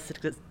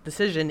stylistic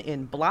decision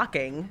in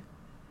blocking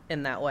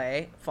in that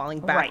way,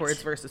 falling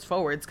backwards versus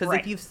forwards. Because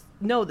if you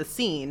know the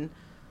scene,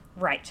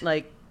 that's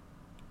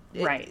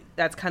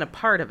kind of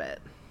part of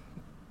it.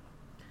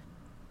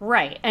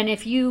 Right. And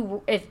if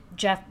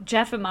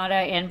Jeff Imada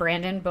and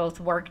Brandon both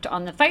worked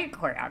on the fight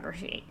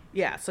choreography.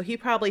 Yeah, so he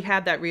probably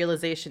had that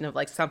realization of,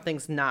 like,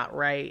 something's not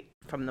right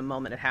from the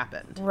moment it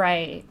happened.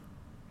 Right.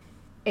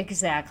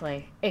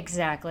 Exactly.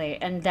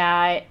 And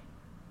that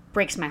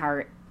breaks my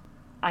heart.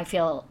 I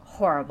feel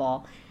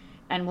horrible.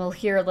 And we'll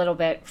hear a little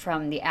bit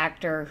from the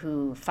actor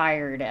who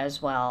fired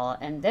as well.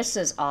 And this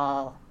is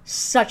all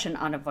such an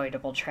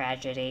unavoidable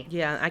tragedy.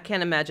 Yeah, I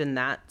can't imagine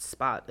that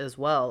spot as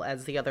well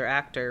as the other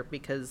actor,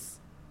 because,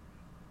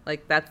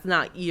 like, that's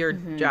not your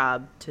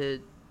job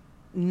to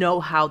know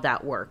how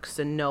that works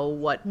and know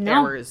what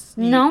errors.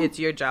 It's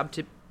your job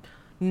to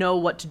know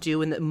what to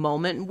do in the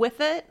moment with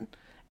it,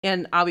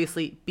 and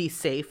obviously be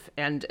safe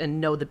and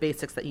know the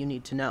basics that you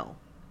need to know.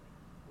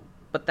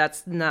 But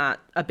that's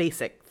not a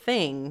basic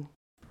thing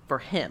for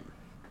him.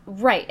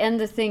 Right. And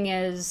the thing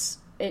is,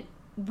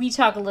 we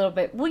talk a little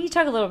bit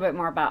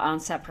more about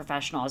on-set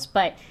professionals,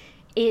 but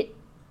it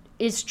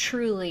is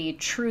truly,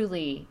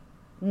 truly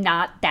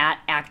not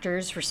that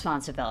actor's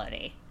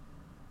responsibility.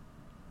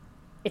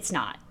 It's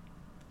not.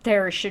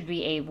 There should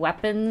be a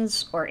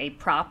weapons or a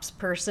props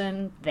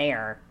person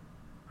there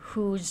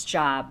whose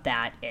job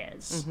that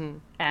is.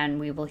 And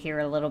we will hear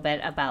a little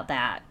bit about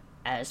that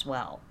as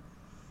well.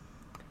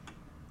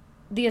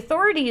 The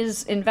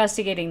authorities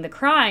investigating the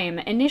crime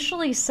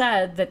initially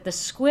said that the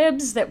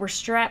squibs that were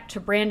strapped to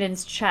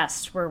Brandon's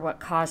chest were what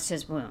caused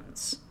his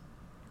wounds.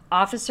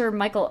 Officer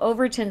Michael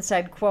Overton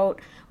said, quote,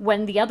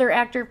 "When the other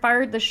actor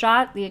fired the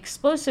shot, the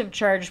explosive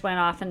charge went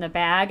off in the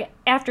bag.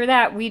 After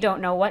that, we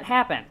don't know what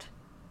happened."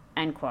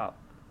 End quote.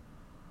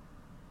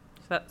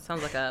 So that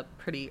sounds like a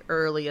pretty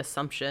early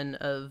assumption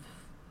of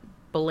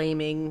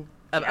blaming,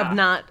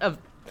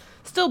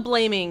 still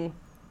blaming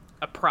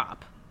a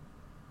prop,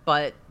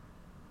 but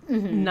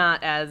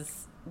not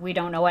as... We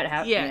don't know what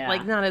happened. Yeah,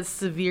 like not as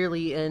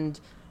severely and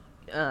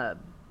a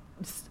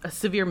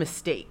severe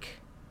mistake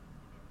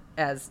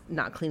as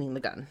not cleaning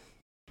the gun.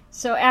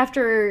 So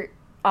after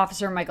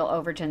Officer Michael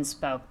Overton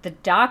spoke, the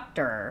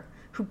doctor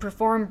who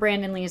performed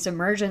Brandon Lee's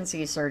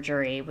emergency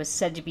surgery was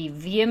said to be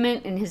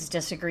vehement in his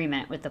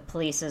disagreement with the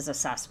police's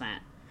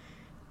assessment.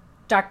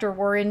 Dr.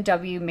 Warren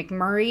W.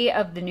 McMurray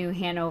of the New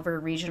Hanover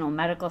Regional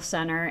Medical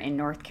Center in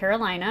North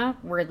Carolina,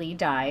 where Lee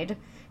died,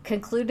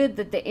 concluded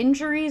that the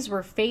injuries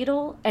were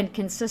fatal and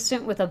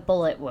consistent with a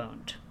bullet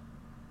wound.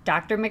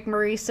 Dr.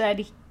 McMurray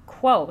said,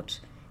 quote,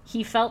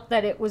 "He felt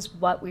that it was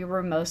what we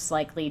were most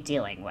likely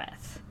dealing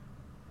with."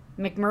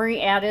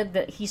 McMurray added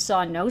that he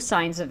saw no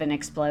signs of an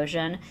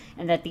explosion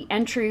and that the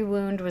entry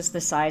wound was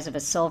the size of a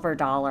silver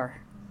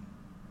dollar.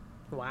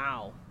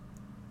 Wow.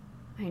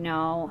 I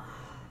know.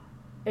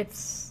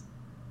 It's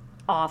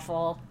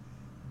awful.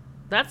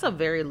 That's a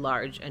very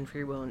large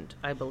entry wound,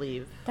 I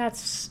believe.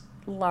 That's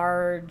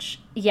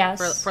large.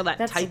 Yes. For that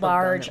that's type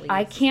large. of gun,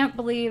 I can't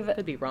believe...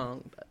 Could be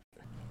wrong, but...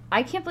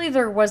 I can't believe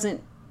there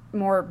wasn't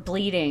more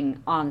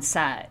bleeding on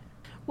set.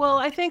 Well,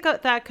 I think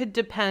that could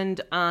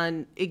depend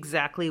on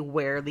exactly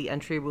where the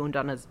entry wound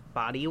on his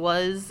body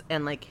was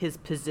and, like, his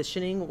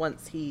positioning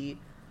once he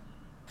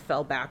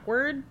fell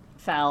backward.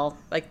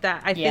 Like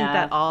that. I think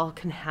that all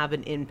can have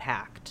an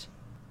impact.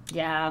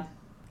 Yeah.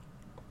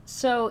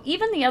 So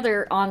even the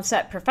other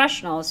on-set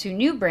professionals who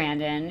knew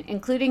Brandon,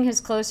 including his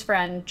close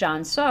friend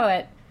John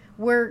Soet,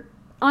 were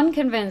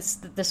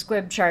unconvinced that the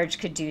squib charge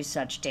could do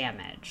such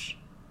damage.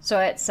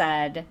 Soet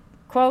said,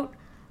 quote,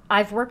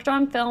 "I've worked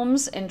on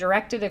films and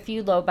directed a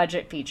few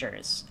low-budget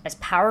features. As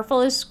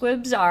powerful as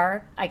squibs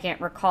are, I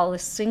can't recall a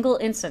single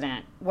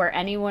incident where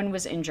anyone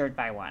was injured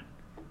by one.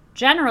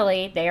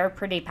 Generally, they are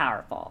pretty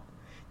powerful.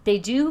 They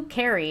do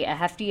carry a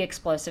hefty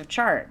explosive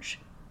charge.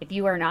 If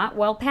you are not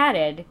well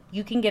padded,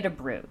 you can get a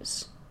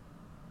bruise."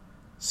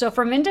 So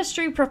from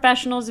industry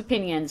professionals'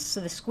 opinions,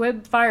 the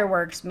squib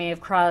fireworks may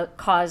have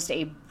caused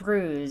a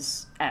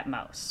bruise at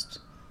most.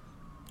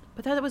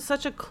 But that was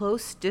such a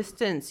close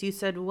distance. You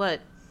said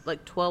what?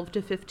 Like 12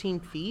 to 15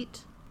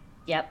 feet?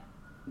 Yep.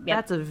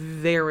 That's a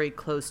very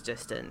close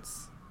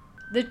distance.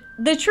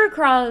 The true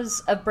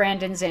cause of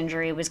Brandon's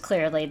injury was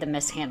clearly the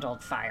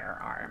mishandled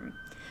firearm.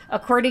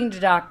 According to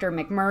Dr.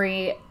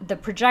 McMurray, the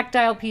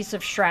projectile piece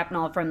of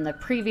shrapnel from the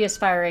previous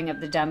firing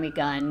of the dummy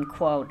gun,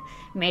 quote,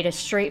 "made a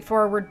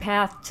straightforward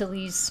path to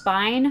Lee's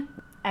spine.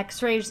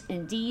 X-rays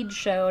indeed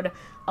showed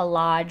a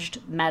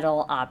lodged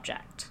metal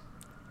object."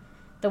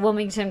 The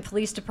Wilmington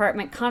Police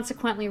Department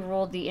consequently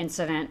ruled the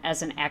incident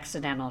as an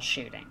accidental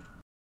shooting.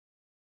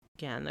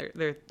 Again,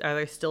 are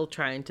they still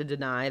trying to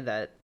deny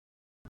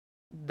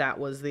that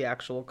was the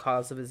actual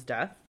cause of his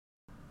death?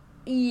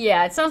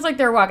 Yeah, it sounds like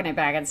they're walking it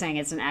back and saying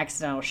it's an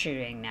accidental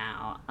shooting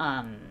now.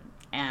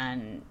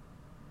 And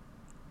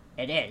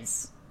it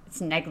is.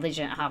 It's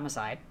negligent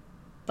homicide,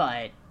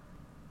 but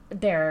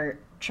they're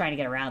trying to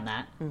get around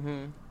that.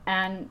 Mm-hmm.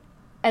 And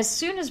as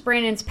soon as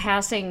Brandon's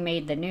passing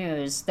made the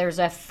news, there's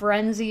a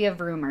frenzy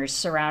of rumors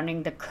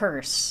surrounding the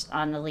curse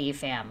on the Lee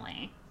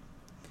family.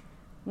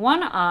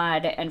 One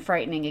odd and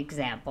frightening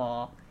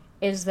example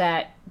is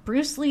that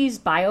Bruce Lee's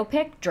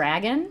biopic,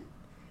 Dragon,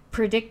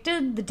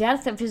 predicted the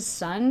death of his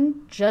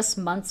son just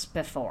months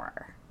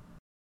before.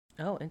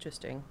 Oh,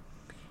 interesting.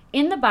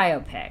 In the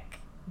biopic,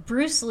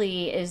 Bruce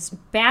Lee is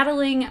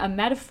battling a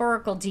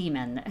metaphorical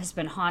demon that has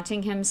been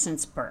haunting him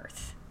since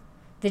birth.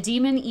 The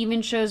demon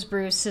even shows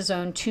Bruce his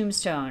own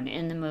tombstone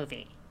in the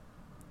movie.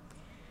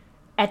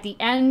 At the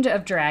end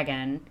of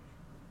Dragon,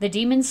 the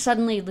demon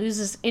suddenly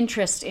loses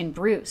interest in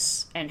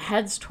Bruce and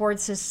heads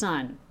towards his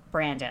son,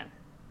 Brandon.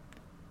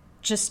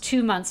 Just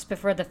 2 months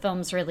before the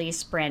film's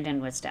release,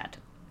 Brandon was dead.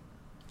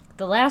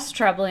 The last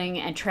troubling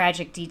and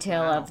tragic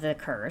detail of the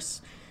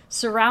curse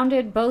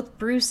surrounded both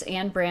Bruce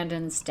and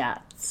Brandon's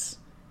deaths.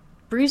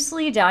 Bruce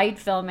Lee died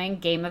filming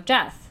Game of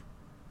Death.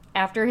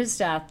 After his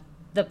death,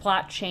 the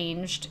plot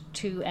changed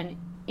to an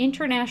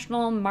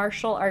international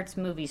martial arts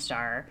movie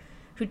star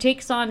who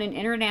takes on an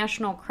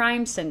international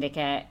crime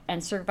syndicate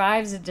and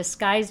survives a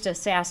disguised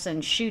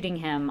assassin shooting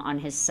him on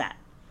his set.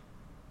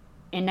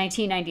 In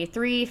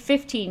 1993,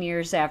 15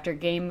 years after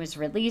Game was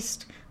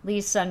released,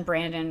 Lee's son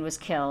Brandon was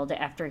killed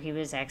after he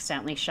was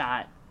accidentally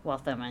shot while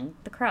filming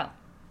The Crow.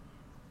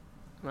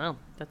 Well,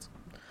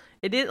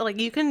 it is like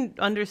you can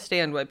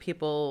understand why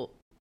people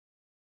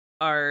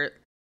are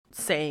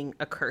saying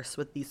a curse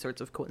with these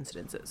sorts of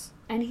coincidences.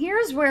 And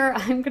here's where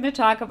I'm going to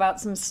talk about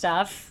some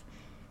stuff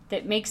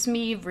that makes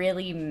me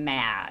really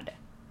mad,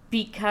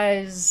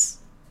 because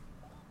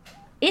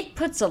it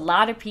puts a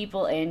lot of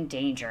people in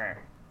danger.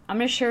 I'm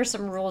going to share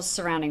some rules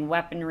surrounding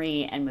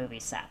weaponry and movie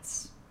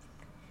sets.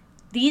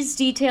 These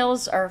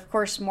details are, of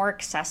course, more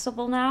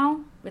accessible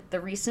now with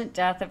the recent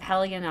death of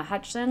Helena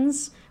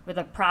Hutchins with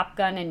a prop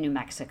gun in New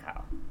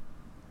Mexico.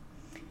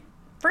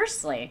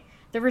 Firstly,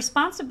 the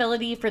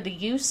responsibility for the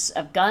use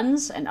of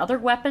guns and other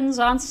weapons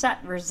on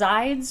set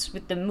resides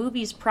with the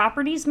movie's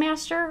properties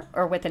master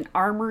or with an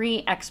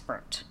armory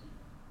expert.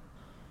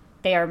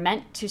 They are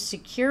meant to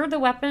secure the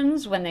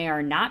weapons when they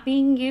are not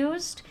being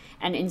used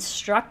and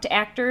instruct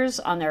actors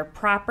on their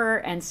proper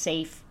and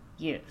safe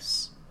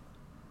use.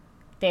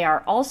 They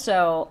are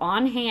also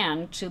on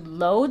hand to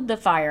load the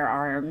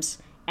firearms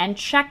and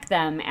check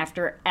them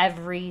after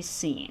every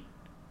scene.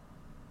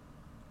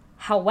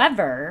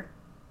 However,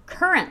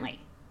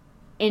 currently,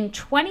 in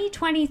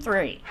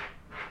 2023,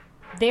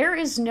 there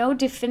is no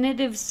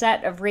definitive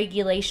set of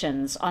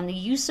regulations on the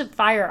use of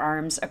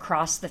firearms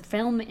across the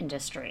film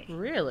industry.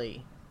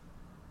 Really?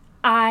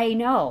 I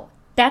know.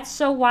 That's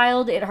so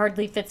wild, it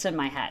hardly fits in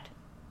my head.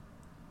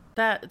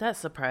 That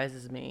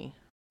surprises me.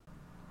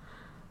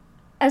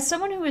 As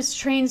someone who is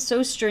trained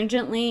so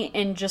stringently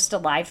in just a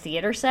live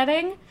theater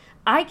setting,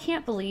 I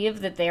can't believe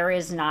that there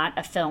is not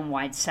a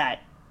film-wide set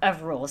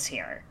of rules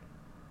here.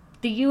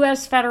 The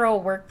U.S.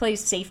 Federal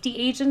Workplace Safety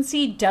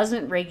Agency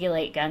doesn't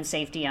regulate gun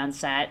safety on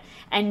set,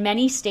 and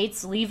many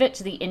states leave it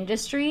to the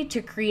industry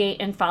to create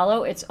and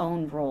follow its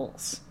own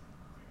rules.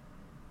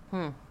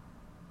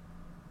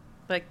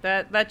 Like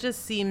that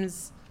just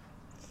seems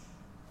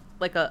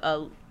like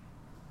a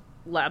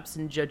lapse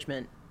in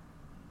judgment.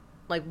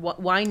 Like,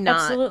 why not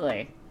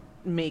Absolutely.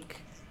 make...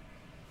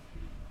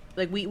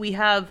 Like, we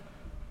have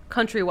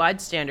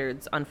countrywide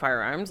standards on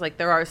firearms. Like,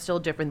 there are still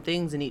different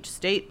things in each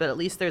state, but at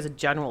least there's a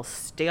general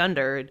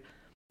standard,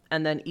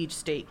 and then each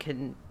state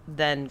can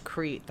then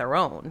create their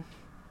own.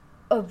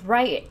 Oh,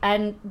 right.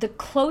 And the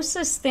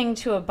closest thing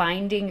to a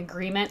binding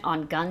agreement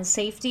on gun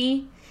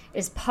safety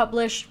is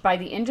published by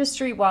the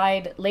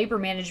industry-wide Labor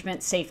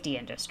Management Safety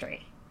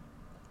Industry.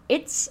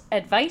 Its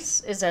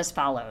advice is as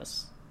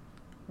follows.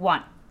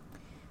 1.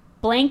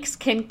 Blanks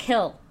can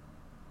kill.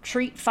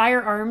 Treat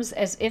firearms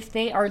as if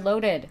they are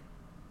loaded.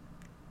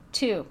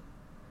 2.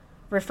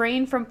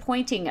 Refrain from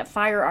pointing a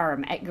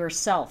firearm at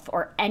yourself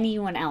or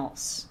anyone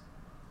else.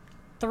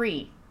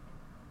 3.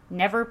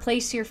 Never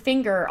place your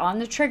finger on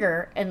the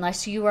trigger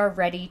unless you are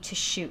ready to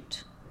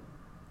shoot.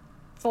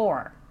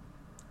 4.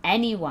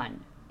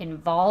 Anyone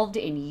involved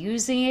in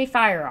using a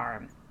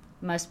firearm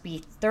must be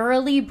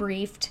thoroughly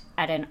briefed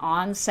at an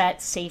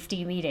on-set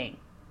safety meeting.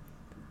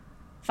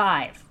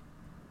 5.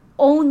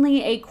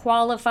 Only a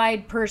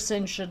qualified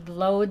person should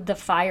load the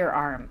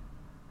firearm.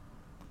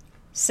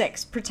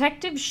 6.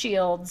 Protective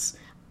shields,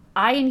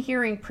 eye and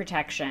hearing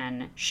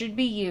protection should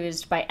be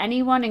used by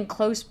anyone in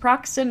close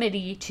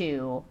proximity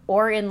to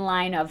or in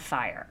line of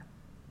fire.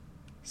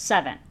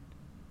 7.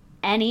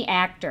 Any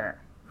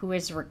actor who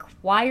is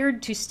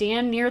required to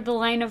stand near the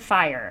line of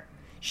fire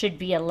should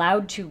be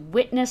allowed to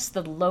witness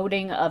the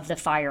loading of the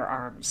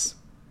firearms.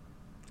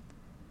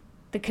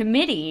 The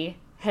committee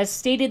has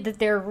stated that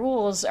their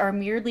rules are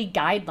merely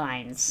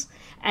guidelines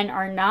and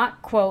are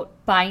not, quote,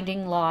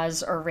 binding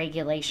laws or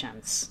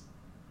regulations.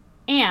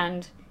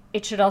 And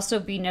it should also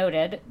be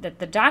noted that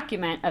the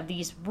document of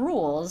these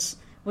rules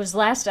was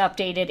last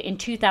updated in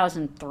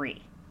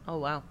 2003. Oh,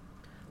 wow.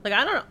 Like,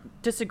 I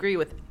don't disagree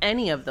with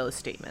any of those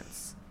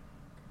statements.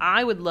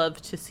 I would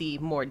love to see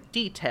more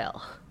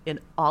detail in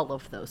all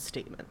of those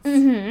statements.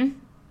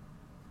 And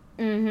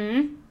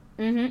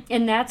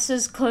that's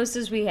as close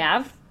as we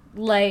have.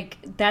 Like,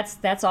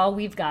 that's all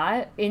we've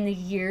got in the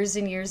years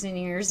and years and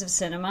years of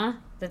cinema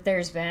that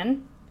there's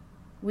been.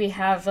 We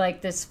have,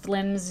 like, this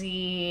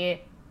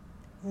flimsy,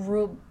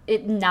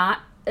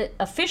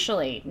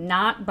 officially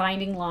not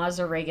binding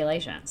laws or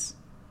regulations.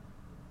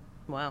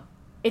 Wow.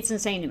 It's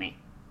insane to me.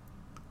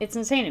 It's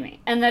insane to me.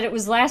 And that it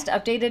was last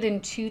updated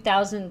in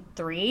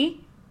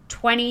 2003,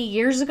 20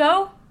 years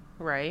ago.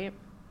 Right.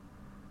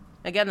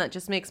 Again, that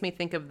just makes me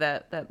think of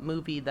that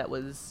movie that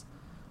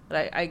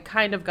I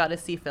kind of got to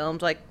see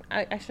filmed. Like,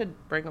 I should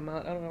bring them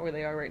out. I don't know where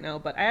they are right now,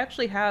 but I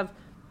actually have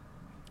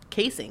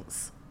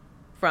casings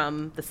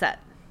from the set.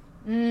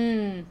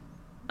 And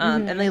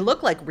they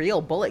look like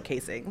real bullet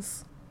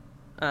casings.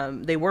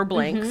 They were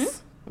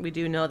blanks. We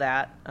do know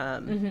that.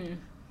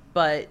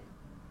 But,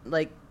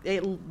 like,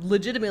 it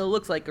legitimately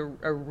looks like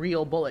a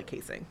real bullet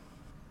casing.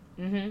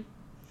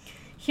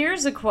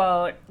 Here's a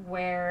quote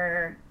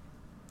where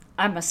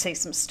I'm going to say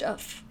some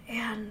stuff,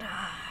 and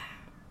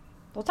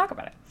we'll talk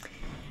about it.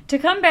 To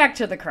come back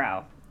to The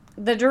Crow,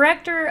 the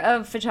director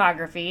of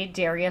photography,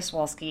 Dariusz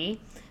Wolski,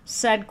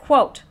 said,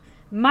 quote,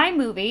 "My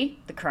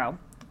movie, The Crow,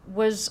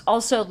 was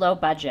also low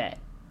budget."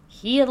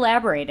 He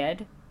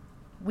elaborated,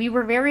 "We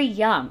were very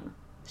young,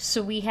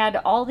 so we had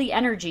all the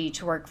energy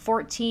to work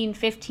 14,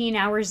 15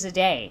 hours a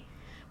day.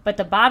 But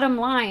the bottom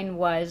line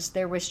was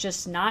there was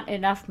just not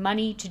enough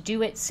money to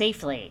do it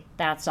safely.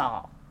 That's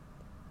all.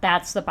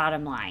 That's the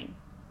bottom line."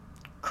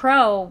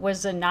 Crow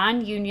was a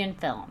non-union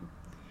film.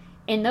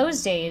 In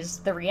those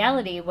days, the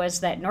reality was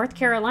that North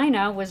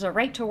Carolina was a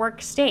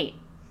right-to-work state.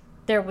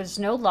 There was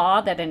no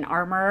law that an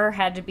armorer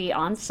had to be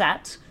on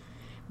set.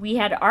 We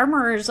had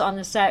armorers on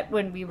the set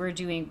when we were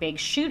doing big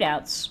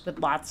shootouts with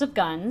lots of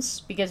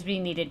guns because we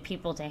needed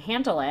people to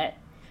handle it.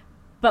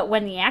 But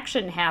when the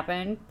action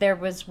happened, there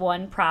was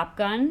one prop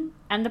gun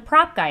and the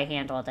prop guy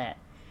handled it.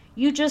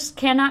 You just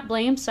cannot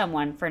blame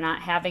someone for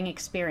not having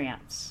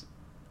experience.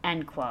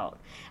 End quote.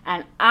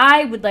 And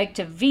I would like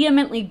to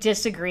vehemently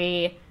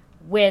disagree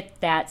with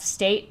that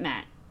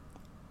statement.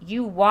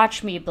 You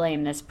watch me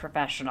blame this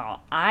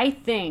professional. I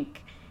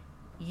think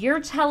you're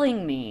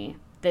telling me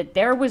that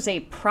there was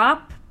a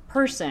prop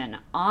person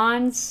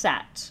on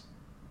set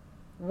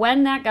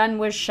when that gun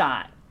was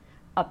shot,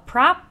 a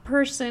prop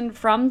person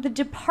from the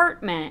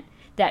department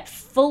that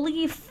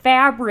fully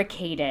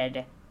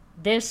fabricated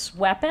this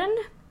weapon.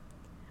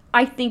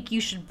 I think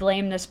you should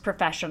blame this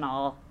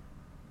professional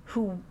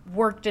who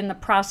worked in the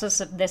process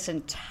of this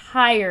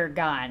entire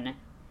gun.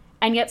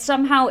 And yet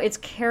somehow it's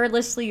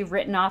carelessly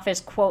written off as,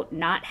 quote,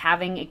 not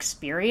having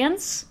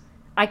experience.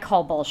 I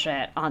call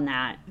bullshit on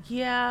that.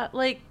 Yeah,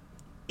 like,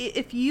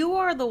 if you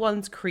are the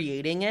ones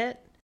creating it,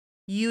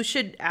 you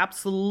should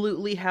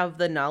absolutely have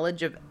the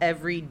knowledge of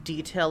every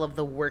detail of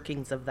the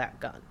workings of that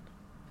gun.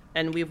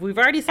 And we've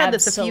already said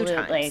this a few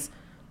times.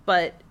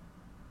 But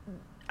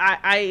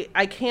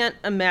I can't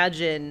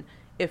imagine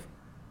if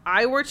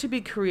I were to be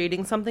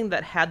creating something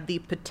that had the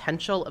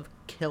potential of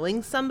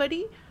killing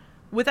somebody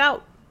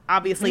without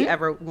obviously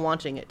ever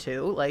wanting it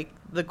to. Like,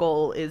 the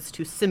goal is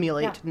to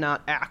simulate,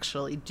 not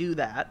actually do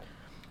that.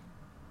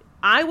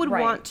 I would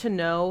want to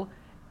know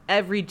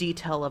every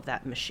detail of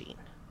that machine.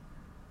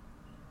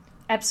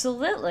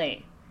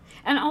 Absolutely.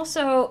 And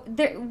also,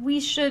 we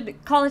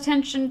should call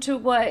attention to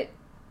what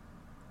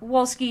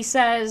Wolski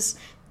says.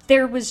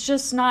 There was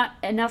just not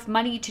enough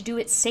money to do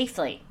it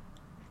safely.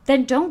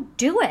 Then don't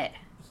do it.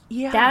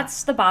 Yeah.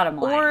 That's the bottom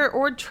line.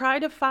 Or try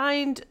to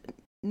find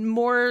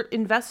more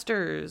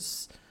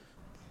investors.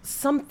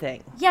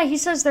 Something. Yeah, he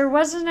says there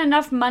wasn't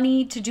enough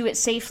money to do it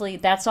safely.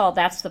 That's all.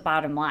 That's the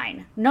bottom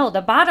line. No,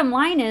 the bottom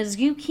line is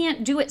you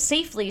can't do it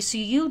safely, so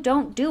you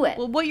don't do it.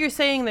 Well, what you're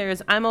saying there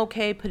is I'm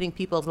okay putting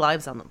people's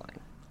lives on the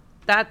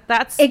line.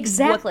 That's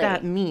exactly what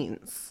that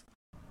means.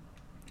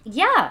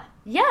 Yeah,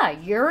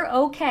 you're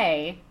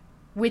okay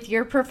with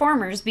your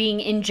performers being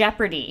in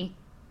jeopardy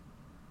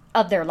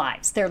of their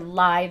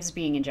lives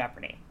being in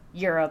jeopardy.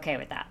 You're okay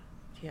with that.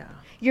 Yeah.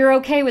 You're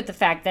okay with the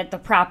fact that the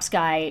props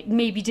guy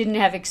maybe didn't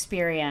have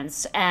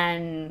experience,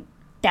 and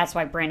that's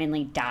why Brandon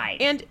Lee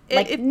died. And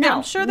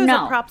I'm sure there's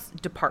a props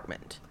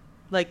department.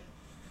 Like,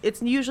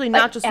 it's usually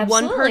not just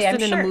one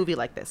person in a movie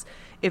like this.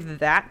 If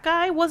that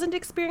guy wasn't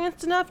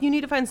experienced enough, you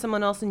need to find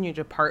someone else in your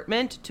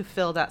department to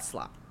fill that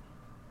slot.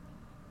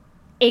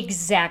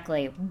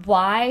 Exactly.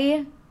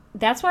 Why?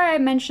 That's why I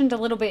mentioned a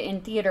little bit in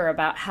theater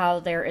about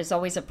how there is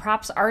always a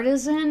props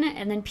artisan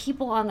and then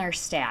people on their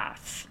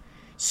staff.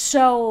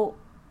 So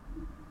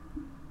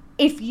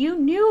if you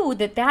knew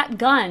that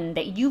gun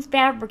that you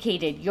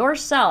fabricated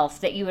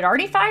yourself, that you had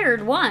already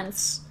fired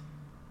once,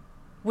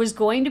 was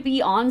going to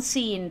be on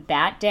scene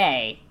that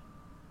day,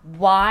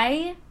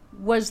 why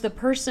was the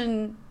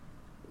person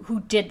who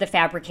did the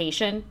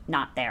fabrication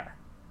not there?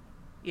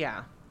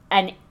 Yeah.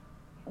 And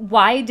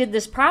why did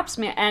this props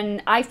man?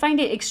 And I find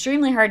it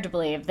extremely hard to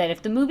believe that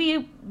if the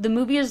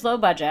movie is low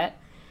budget,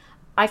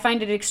 I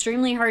find it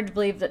extremely hard to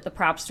believe that the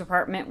props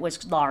department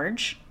was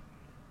large.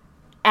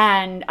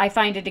 And I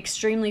find it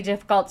extremely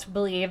difficult to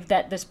believe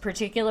that this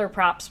particular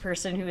props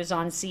person who is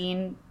on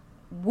scene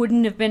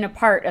wouldn't have been a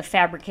part of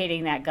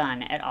fabricating that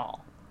gun at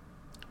all.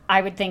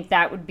 I would think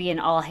that would be an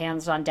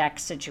all-hands-on-deck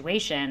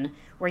situation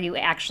where you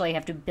actually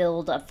have to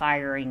build a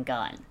firing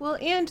gun. Well,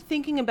 and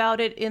thinking about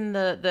it in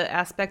the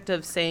aspect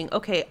of saying,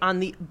 okay, on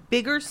the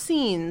bigger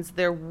scenes,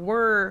 there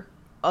were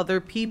other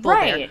people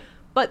there.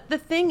 But the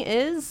thing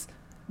is,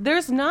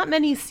 there's not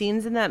many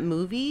scenes in that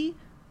movie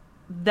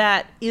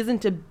that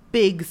isn't a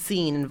big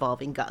scene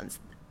involving guns.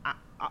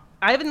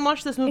 I haven't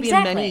watched this movie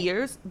in many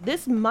years.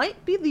 This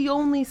might be the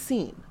only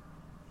scene.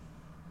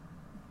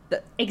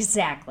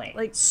 Exactly.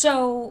 Like,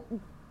 so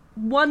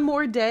one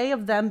more day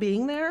of them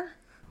being there?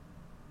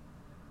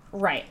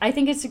 Right. I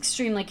think it's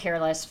extremely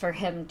careless for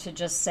him to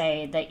just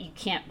say that you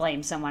can't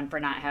blame someone for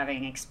not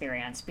having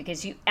experience,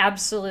 because you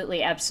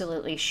absolutely,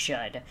 absolutely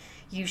should.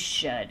 You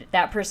should.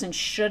 That person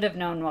should have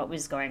known what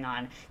was going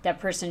on. That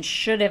person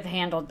should have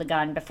handled the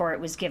gun before it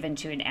was given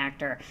to an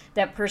actor.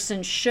 That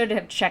person should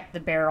have checked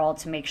the barrel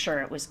to make sure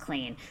it was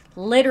clean.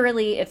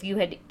 Literally, if you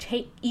had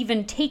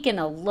even taken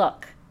a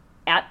look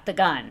at the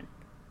gun,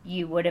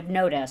 you would have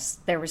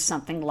noticed there was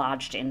something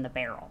lodged in the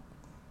barrel.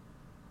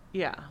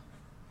 Yeah.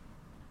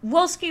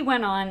 Wolski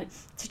went on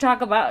to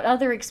talk about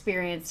other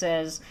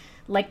experiences,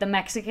 like the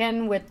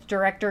Mexican with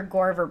director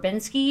Gore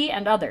Verbinski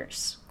and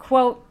others.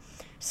 Quote,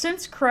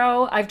 "Since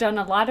Crow, I've done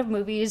a lot of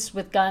movies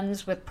with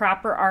guns with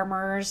proper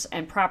armors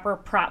and proper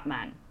prop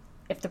men.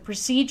 If the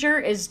procedure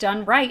is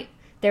done right,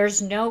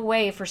 there's no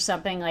way for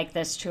something like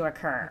this to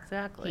occur."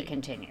 Exactly. He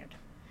continued.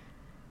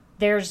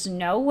 There's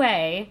no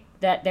way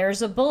that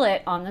there's a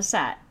bullet on the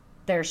set.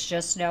 There's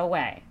just no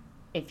way.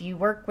 If you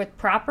work with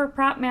proper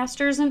prop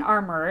masters and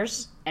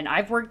armorers, and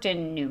I've worked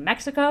in New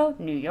Mexico,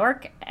 New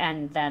York,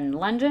 and then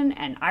London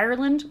and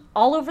Ireland,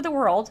 all over the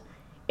world,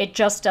 it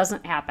just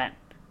doesn't happen.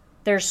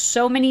 There's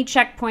so many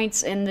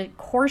checkpoints in the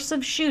course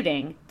of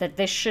shooting that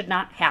this should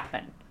not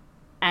happen.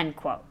 End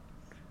quote.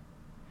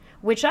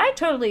 Which I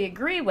totally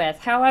agree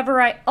with.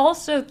 However, I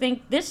also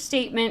think this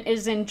statement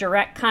is in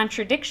direct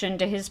contradiction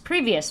to his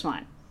previous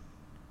one.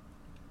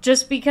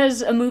 Just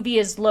because a movie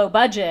is low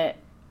budget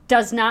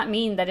does not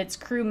mean that its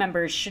crew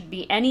members should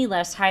be any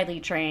less highly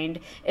trained,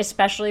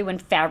 especially when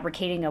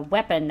fabricating a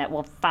weapon that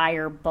will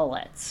fire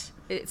bullets.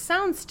 It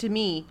sounds to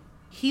me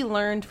he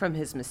learned from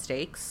his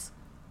mistakes,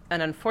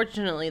 and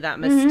unfortunately that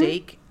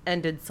mistake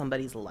ended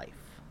somebody's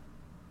life.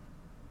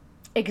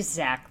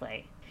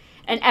 Exactly.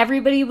 And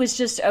everybody was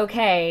just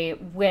okay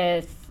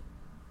with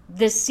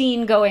this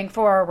scene going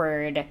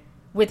forward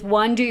with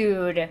one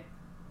dude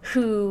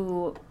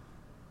who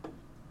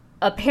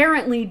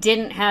apparently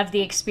didn't have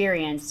the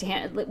experience to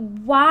handle.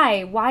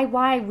 Why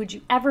would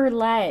you ever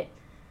let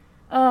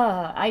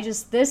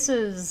this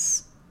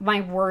is my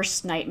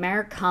worst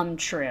nightmare come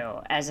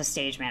true as a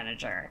stage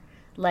manager.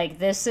 Like,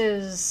 this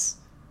is,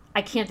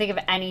 I can't think of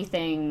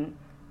anything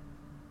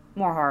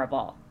more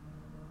horrible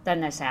than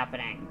this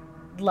happening.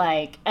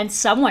 Like, and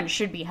someone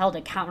should be held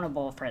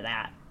accountable for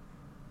that.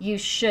 You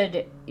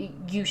shouldn't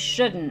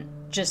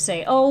just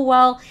say, oh,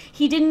 well,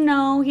 he didn't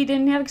know, he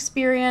didn't have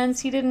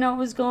experience, he didn't know what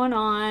was going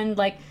on.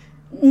 Like,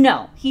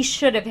 no, he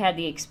should have had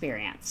the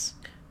experience.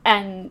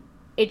 And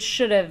there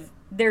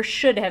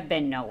should have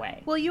been no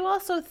way. Well, you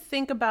also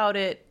think about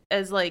it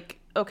as like,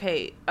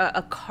 okay,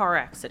 a car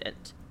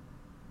accident.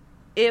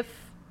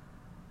 If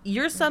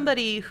you're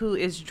somebody who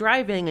is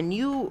driving and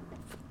you,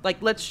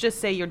 like, let's just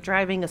say you're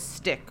driving a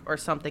stick or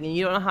something and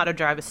you don't know how to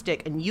drive a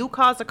stick and you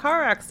cause a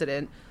car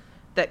accident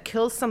that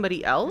kills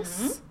somebody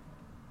else,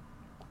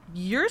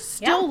 you're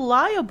still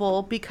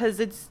liable because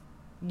it's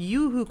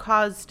you who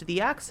caused the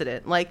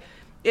accident. Like,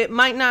 it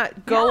might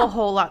not go a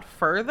whole lot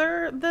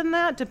further than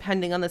that,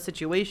 depending on the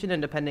situation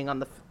and depending on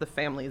the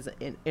families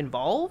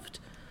involved.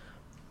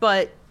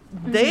 But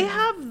they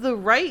have the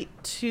right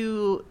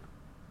to,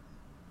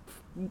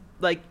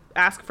 like,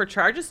 ask for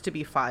charges to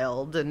be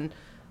filed and,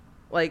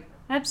 like...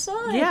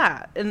 Absolutely.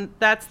 Yeah, and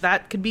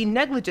that could be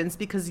negligence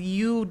because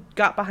you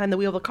got behind the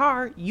wheel of a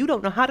car. You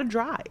don't know how to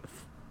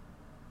drive.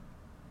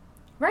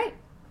 Right.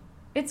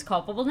 It's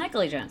culpable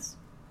negligence.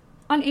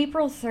 On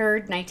April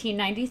 3rd,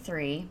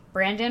 1993,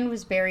 Brandon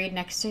was buried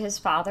next to his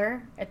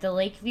father at the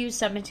Lakeview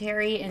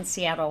Cemetery in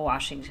Seattle,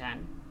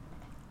 Washington.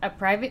 A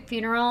private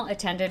funeral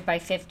attended by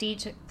 50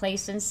 took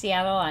place in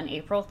Seattle on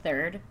April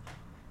 3rd.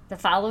 The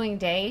following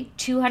day,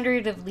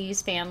 200 of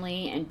Lee's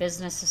family and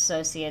business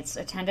associates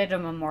attended a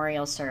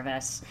memorial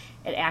service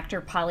at actor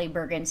Polly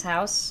Bergen's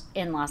house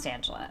in Los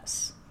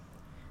Angeles.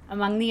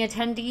 Among the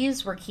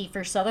attendees were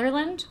Kiefer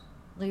Sutherland,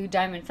 Lou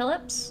Diamond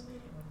Phillips,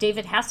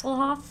 David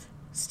Hasselhoff,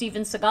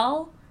 Steven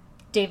Seagal,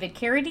 David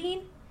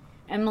Carradine,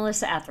 and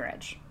Melissa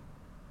Etheridge.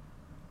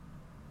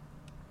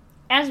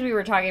 As we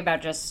were talking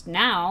about just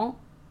now,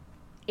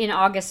 in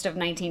August of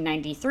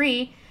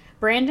 1993,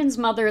 Brandon's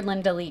mother,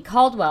 Linda Lee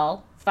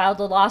Caldwell, filed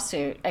a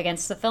lawsuit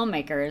against the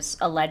filmmakers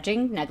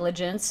alleging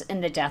negligence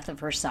in the death of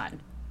her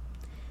son.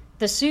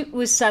 The suit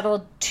was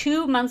settled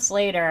 2 months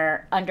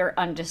later under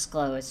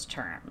undisclosed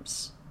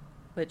terms.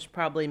 Which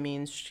probably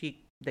means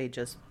they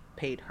just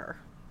paid her.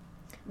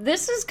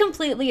 This is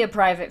completely a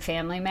private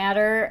family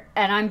matter,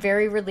 and I'm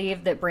very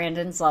relieved that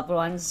Brandon's loved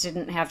ones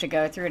didn't have to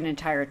go through an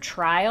entire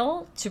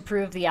trial to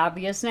prove the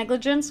obvious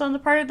negligence on the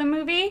part of the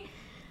movie.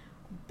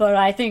 But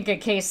I think a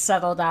case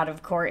settled out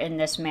of court in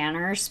this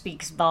manner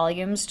speaks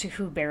volumes to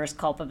who bears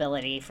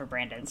culpability for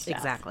Brandon's death.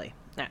 Exactly.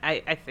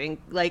 I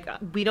think, like,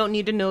 we don't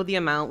need to know the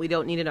amount. We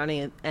don't need to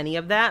know any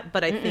of that.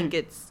 But I think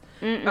it's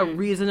a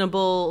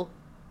reasonable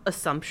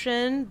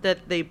assumption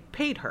that they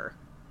paid her.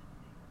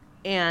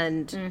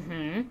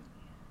 And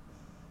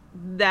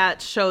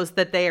that shows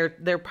that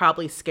they're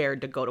probably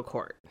scared to go to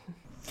court.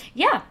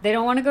 Yeah, they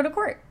don't want to go to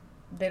court.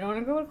 They don't want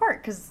to go to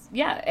court because,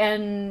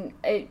 and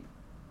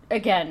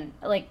again,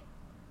 like,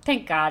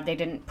 thank God they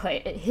didn't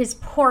put his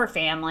poor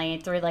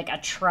family through, like, a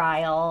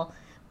trial.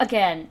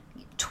 Again,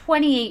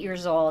 28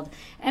 years old.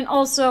 And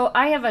also,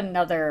 I have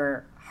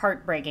another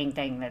heartbreaking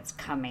thing that's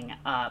coming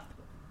up.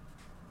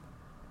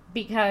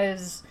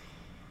 Because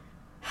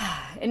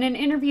in an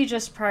interview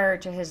just prior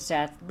to his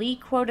death, Lee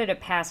quoted a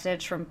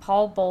passage from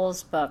Paul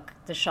Bowles' book,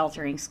 The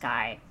Sheltering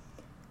Sky,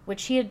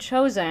 which he had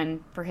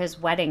chosen for his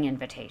wedding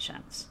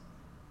invitations.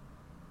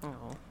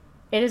 Oh.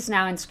 It is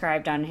now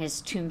inscribed on his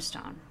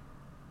tombstone.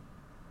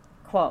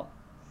 Quote,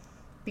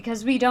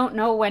 "Because we don't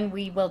know when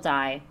we will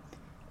die,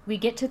 we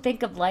get to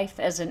think of life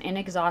as an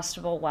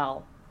inexhaustible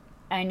well,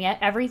 and yet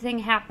everything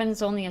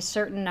happens only a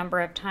certain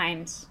number of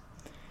times,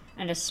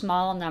 and a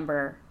small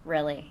number,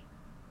 really.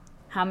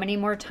 How many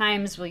more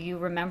times will you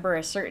remember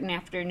a certain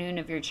afternoon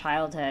of your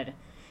childhood,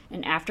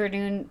 an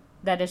afternoon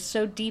that is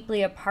so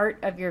deeply a part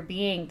of your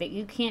being that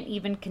you can't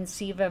even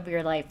conceive of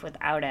your life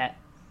without it?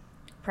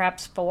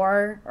 Perhaps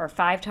 4 or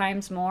 5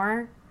 times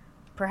more,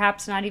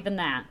 perhaps not even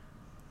that.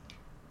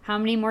 How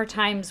many more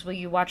times will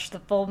you watch the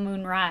full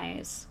moon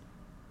rise?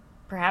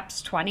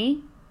 Perhaps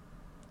 20?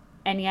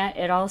 And yet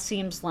it all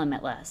seems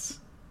limitless."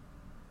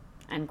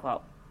 End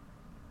quote.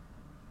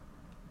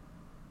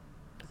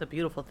 It's a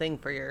beautiful thing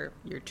for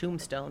your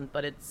tombstone,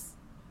 but it's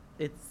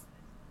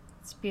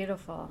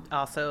beautiful.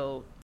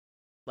 Also,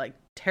 like,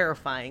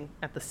 terrifying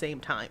at the same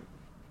time.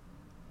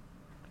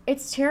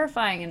 It's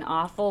terrifying and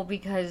awful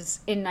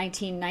because in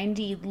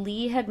 1990,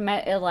 Lee had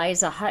met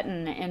Eliza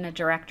Hutton in a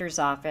director's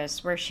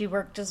office where she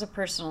worked as a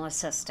personal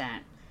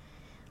assistant.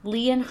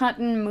 Lee and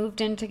Hutton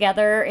moved in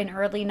together in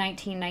early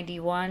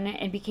 1991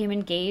 and became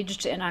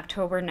engaged in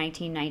October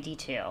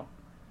 1992.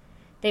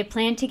 They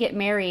planned to get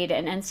married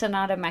in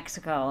Ensenada,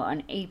 Mexico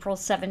on April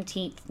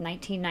 17,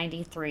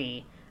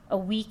 1993, a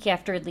week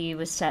after Lee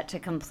was set to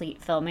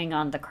complete filming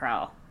on The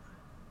Crow.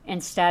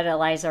 Instead,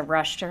 Eliza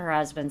rushed to her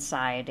husband's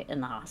side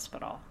in the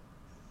hospital.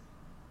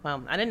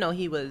 Wow, I didn't know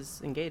he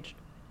was engaged.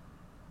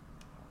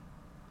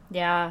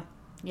 Yeah,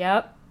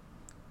 yep.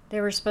 They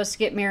were supposed to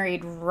get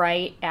married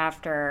right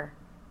after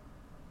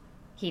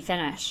he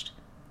finished.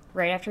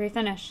 Right after he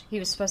finished, he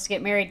was supposed to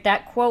get married.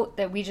 That quote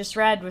that we just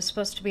read was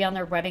supposed to be on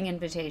their wedding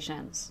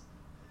invitations.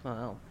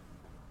 Wow.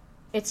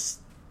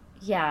 It's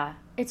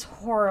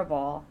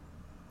horrible.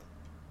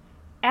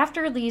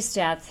 After Lee's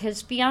death,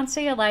 his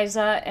fiancée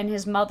Eliza and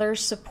his mother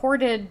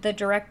supported the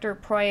director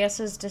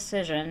Proyas's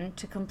decision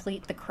to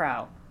complete The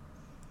Crow.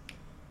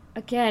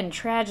 Again,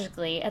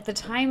 tragically, at the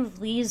time of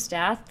Lee's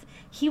death,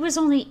 he was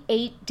only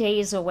 8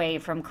 days away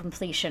from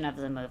completion of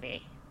the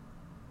movie.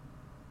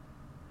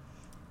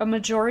 A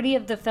majority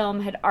of the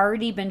film had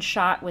already been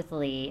shot with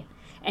Lee,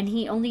 and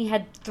he only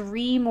had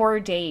 3 more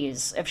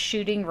days of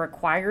shooting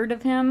required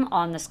of him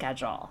on the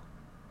schedule.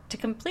 To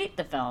complete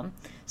the film,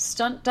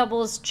 stunt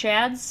doubles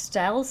Chad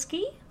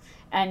Stahelski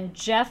and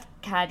Jeff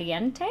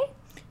Cadiente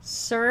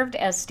served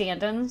as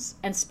stand-ins,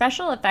 and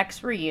special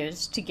effects were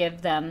used to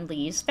give them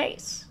Lee's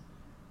face.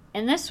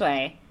 In this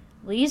way,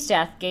 Lee's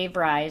death gave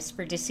rise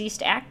for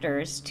deceased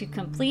actors to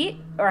complete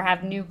or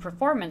have new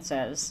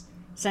performances,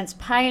 since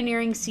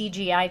pioneering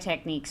CGI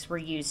techniques were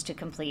used to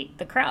complete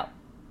The Crow.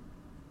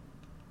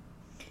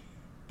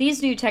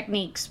 These new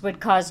techniques would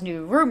cause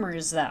new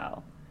rumors,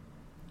 though.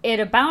 It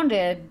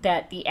abounded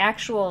that the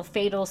actual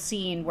fatal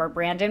scene where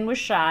Brandon was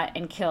shot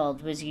and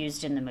killed was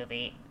used in the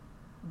movie.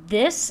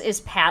 This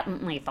is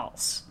patently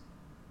false.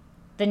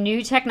 The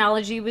new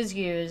technology was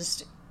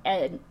used,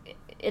 and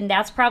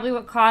that's probably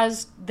what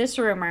caused this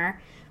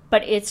rumor,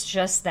 but it's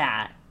just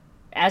that.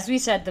 As we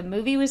said, the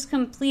movie was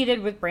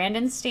completed with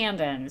Brandon's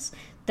stand-ins.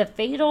 The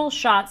fatal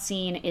shot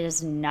scene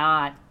is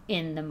not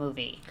in the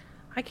movie.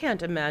 I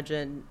can't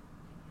imagine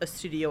a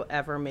studio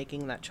ever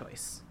making that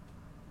choice.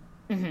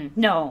 Mm-hmm.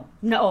 No.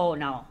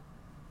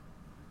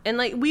 And,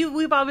 like,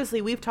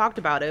 we've talked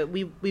about it.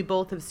 We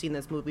both have seen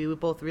this movie. We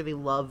both really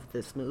love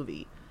this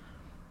movie.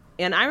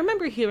 And I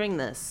remember hearing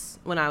this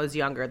when I was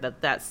younger,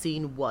 that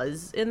scene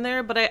was in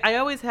there. But I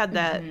always had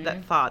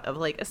that thought of,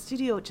 like, a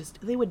studio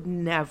they would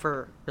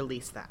never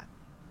release that.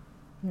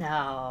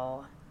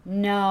 No.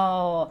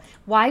 No.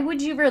 Why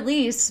would you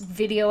release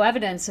video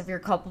evidence of your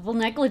culpable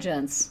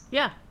negligence?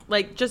 Yeah,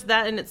 like just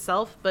that in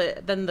itself,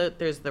 but then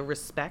there's the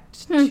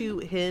respect to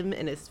him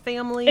and his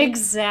family.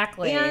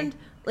 Exactly. And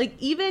like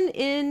even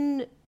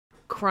in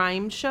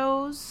crime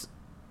shows,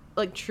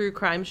 like true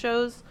crime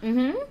shows,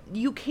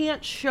 you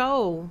can't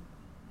show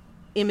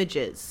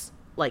images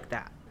like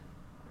that.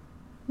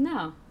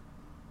 No.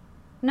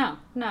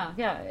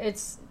 Yeah,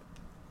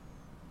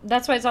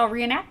 that's why it's all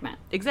reenactment.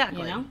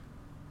 Exactly. You know?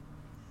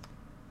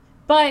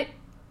 But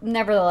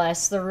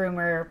nevertheless, the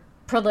rumor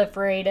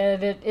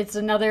proliferated. It's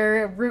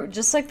another,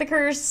 just like the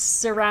curse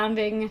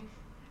surrounding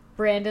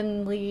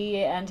Brandon Lee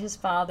and his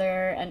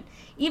father. And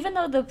even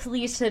though the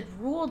police had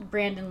ruled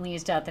Brandon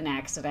Lee's death an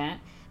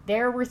accident,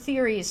 there were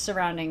theories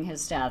surrounding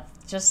his death,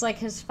 just like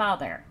his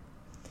father.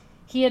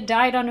 He had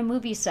died on a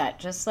movie set,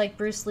 just like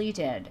Bruce Lee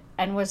did.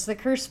 And was the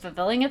curse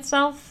fulfilling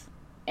itself?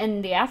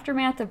 In the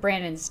aftermath of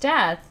Brandon's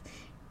death,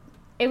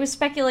 it was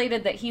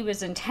speculated that he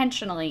was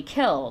intentionally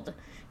killed.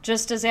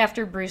 Just as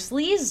after Bruce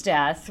Lee's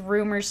death,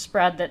 rumors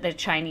spread that the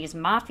Chinese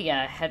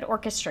mafia had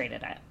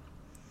orchestrated it.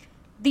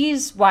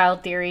 These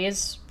wild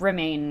theories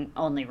remain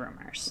only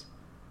rumors.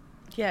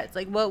 Yeah, it's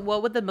like what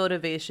would the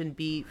motivation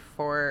be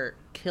for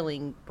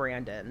killing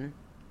Brandon?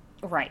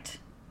 Right.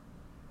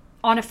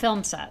 On a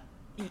film set.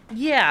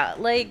 Yeah,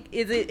 like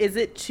is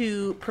it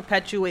to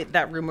perpetuate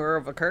that rumor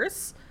of a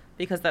curse?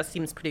 Because that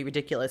seems pretty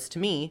ridiculous to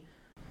me.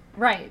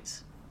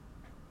 Right.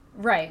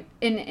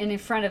 In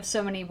front of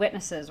so many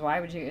witnesses, why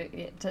would you?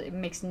 It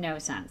makes no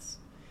sense.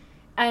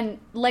 And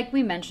like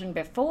we mentioned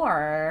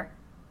before,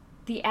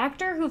 the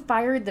actor who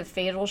fired the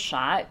fatal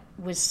shot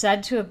was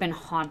said to have been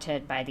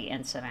haunted by the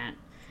incident.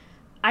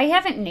 I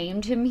haven't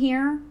named him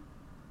here,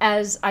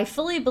 as I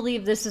fully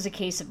believe this is a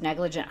case of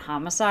negligent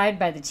homicide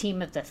by the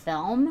team of the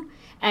film,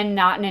 and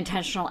not an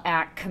intentional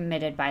act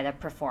committed by the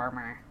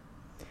performer.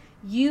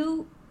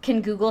 You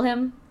can Google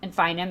him and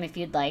find him if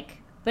you'd like.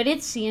 But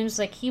it seems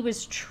like he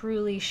was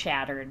truly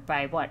shattered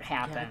by what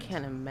happened. Yeah, I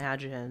can't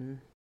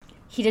imagine.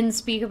 He didn't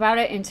speak about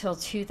it until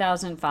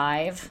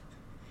 2005.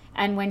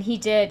 And when he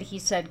did, he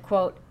said,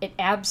 quote, "It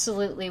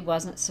absolutely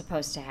wasn't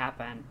supposed to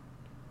happen."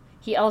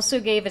 He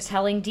also gave a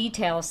telling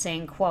detail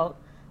saying, quote,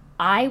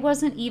 "I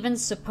wasn't even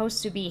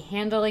supposed to be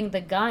handling the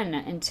gun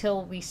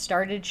until we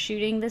started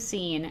shooting the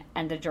scene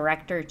and the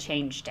director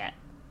changed it."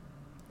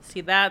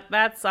 See,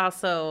 that's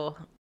also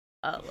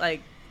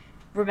like...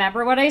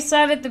 Remember what I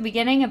said at the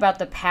beginning about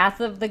the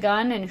path of the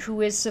gun and who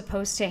is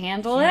supposed to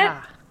handle it?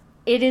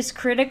 It is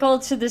critical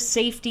to the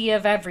safety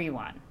of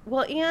everyone.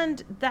 Well,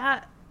 and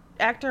that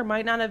actor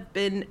might not have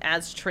been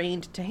as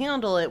trained to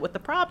handle it with the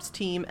props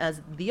team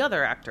as the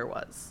other actor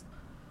was.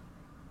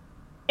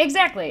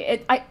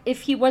 Exactly.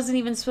 If he wasn't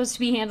even supposed to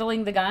be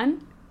handling the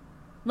gun,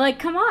 like,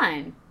 come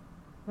on.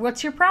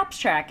 What's your props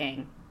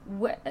tracking?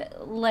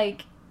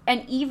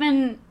 And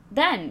even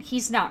then,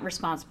 he's not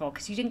responsible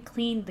because you didn't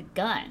clean the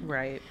gun.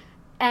 Right.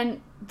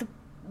 And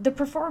the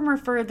performer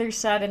further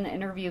said in the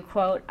interview,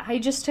 quote, "I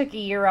just took a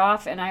year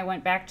off and I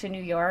went back to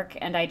New York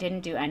and I didn't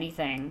do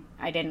anything.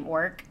 I didn't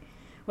work.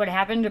 What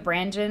happened to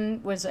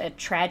Brandon was a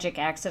tragic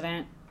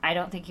accident. I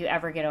don't think you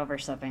ever get over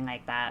something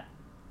like that."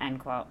 End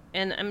quote.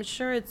 And I'm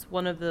sure it's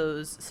one of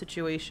those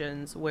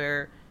situations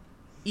where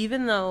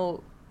even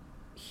though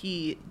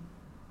he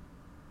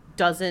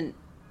doesn't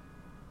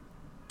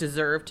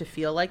deserve to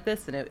feel like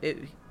this and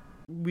it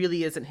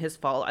really isn't his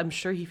fault, I'm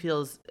sure he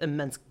feels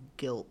immense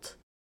guilt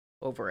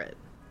over it.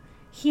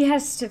 He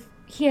has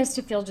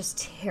to feel just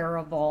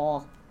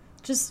terrible.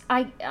 Just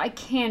I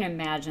can't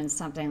imagine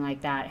something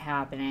like that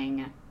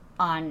happening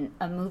on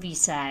a movie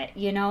set,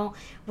 you know,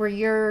 where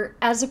you're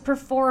as a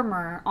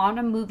performer on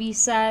a movie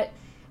set.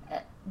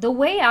 The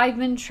way I've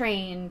been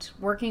trained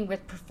working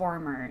with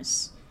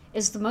performers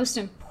is the most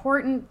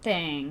important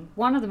thing,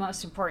 one of the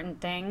most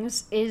important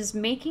things, is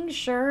making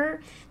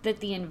sure that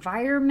the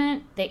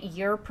environment that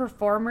your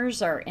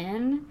performers are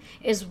in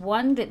is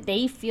one that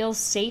they feel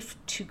safe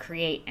to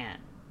create in.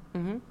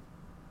 Mm-hmm.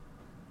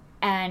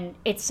 And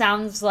it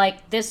sounds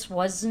like this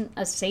wasn't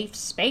a safe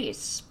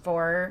space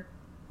for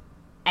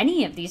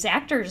any of these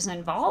actors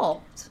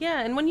involved. Yeah,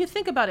 and when you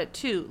think about it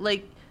too,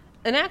 like,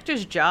 an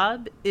actor's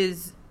job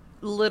is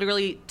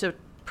literally to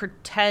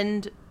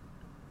pretend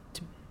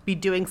to be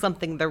doing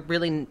something they're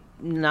really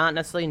not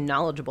necessarily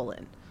knowledgeable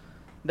in.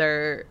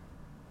 They're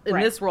in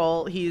Right. this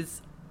role,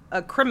 he's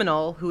a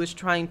criminal who is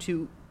trying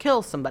to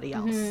kill somebody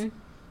else. Mm-hmm.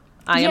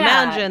 I Yeah.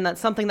 imagine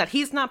that's something that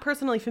he's not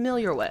personally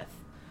familiar with.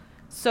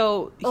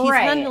 So he's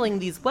Right. handling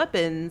these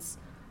weapons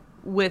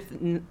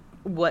with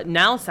what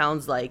now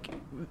sounds like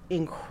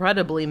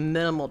incredibly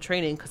minimal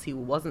training because he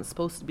wasn't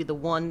supposed to be the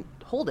one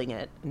holding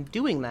it and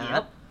doing that.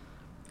 Yep.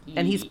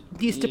 And he's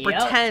to Yep.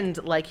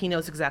 pretend like he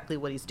knows exactly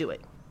what he's doing.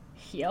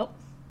 Yep.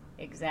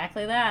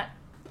 Exactly that.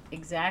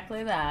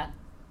 Exactly that.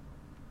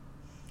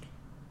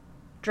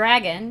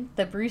 Dragon,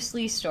 the Bruce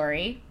Lee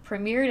story,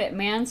 premiered at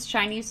Mann's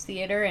Chinese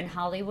Theater in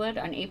Hollywood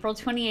on April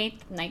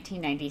 28th,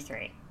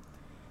 1993.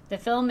 The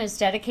film is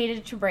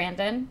dedicated to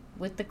Brandon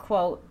with the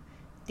quote,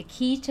 "The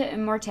key to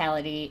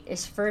immortality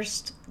is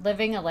first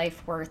living a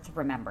life worth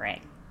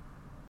remembering."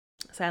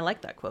 So I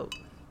like that quote.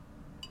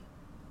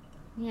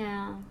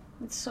 Yeah,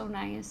 it's so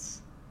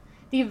nice.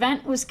 The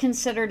event was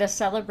considered a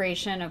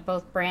celebration of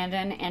both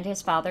Brandon and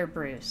his father,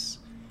 Bruce.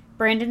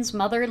 Brandon's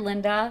mother,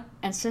 Linda,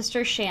 and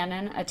sister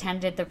Shannon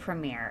attended the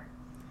premiere.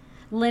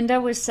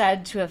 Linda was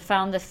said to have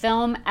found the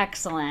film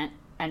excellent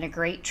and a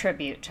great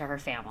tribute to her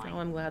family. Oh,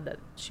 I'm glad that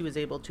she was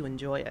able to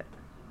enjoy it.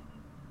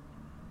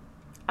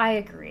 I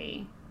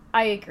agree.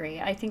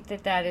 I think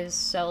that is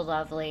so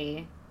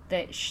lovely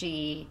that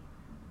she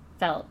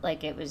felt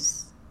like it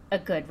was a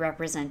good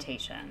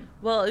representation.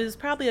 Well, it was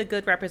probably a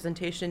good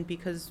representation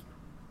because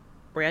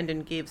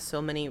Brandon gave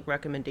so many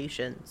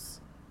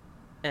recommendations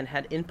and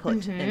had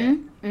input in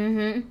it.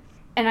 Mm-hmm.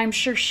 And I'm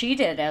sure she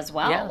did as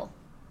well. Yeah.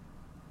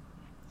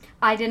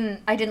 I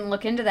didn't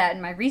look into that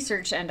in my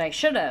research, and I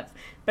should have.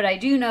 But I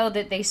do know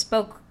that they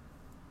spoke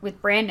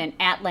with Brandon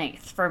at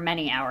length for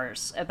many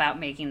hours about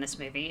making this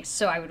movie.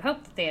 So I would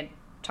hope that they had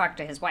talked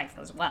to his wife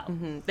as well.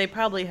 Mm-hmm. They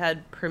probably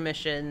had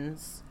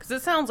permissions, because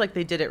it sounds like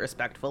they did it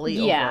respectfully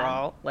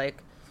overall.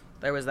 Like,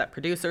 there was that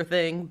producer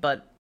thing,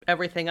 but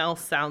everything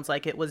else sounds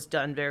like it was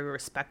done very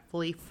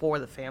respectfully for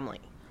the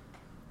family.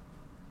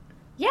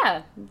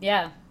 Yeah.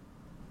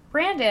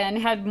 Brandon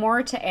had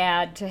more to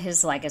add to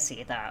his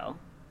legacy, though.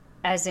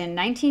 As in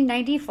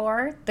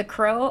 1994, The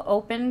Crow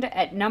opened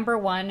at number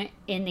 1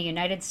 in the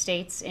United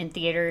States in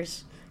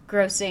theaters,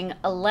 grossing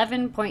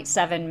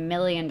 $11.7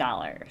 million.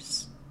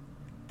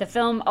 The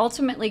film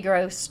ultimately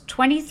grossed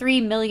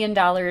 $23 million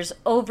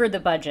over the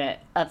budget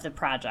of the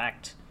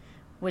project,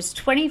 was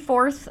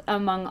 24th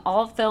among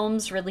all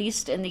films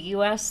released in the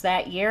U.S.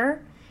 that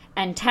year,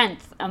 and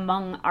 10th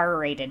among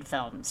R-rated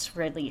films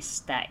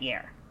released that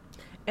year.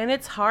 And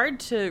it's hard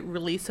to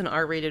release an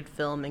R-rated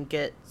film and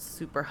get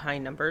super high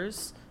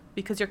numbers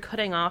because you're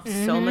cutting off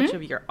so much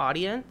of your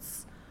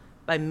audience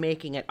by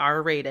making it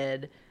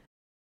R-rated.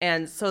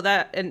 And so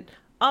that, and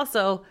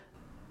also,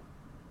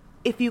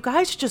 if you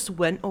guys just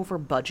went over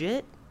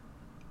budget,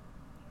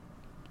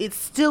 it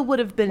still would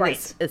have been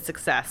a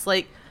success.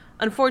 Like,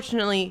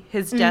 unfortunately,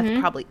 his death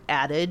probably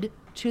added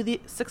to the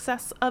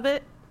success of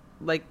it.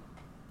 Like,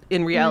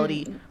 in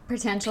reality,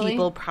 potentially,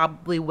 people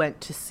probably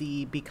went to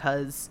see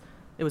because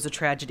it was a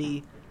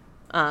tragedy.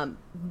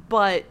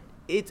 But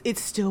it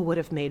still would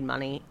have made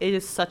money. It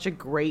is such a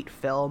great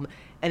film.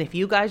 And if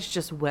you guys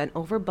just went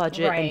over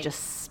budget and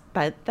just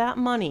spent that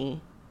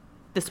money,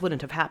 this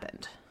wouldn't have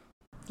happened.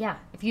 Yeah,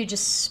 if you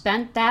just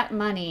spent that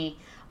money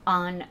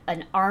on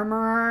an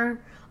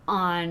armorer,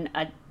 on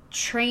a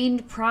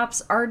trained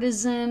props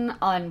artisan,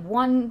 on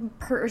one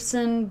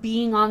person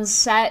being on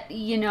set,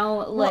 you know,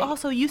 like... Well,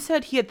 also, you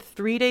said he had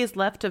 3 days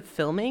left of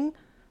filming.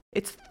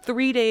 It's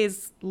 3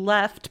 days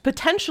left,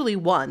 potentially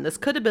 1. This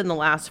could have been the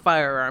last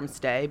Firearms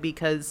Day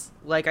because,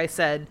 like I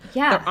said,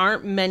 there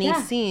aren't many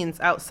scenes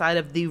outside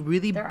of the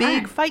really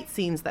big fight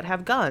scenes that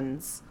have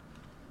guns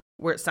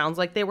where it sounds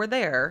like they were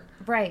there.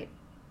 Right.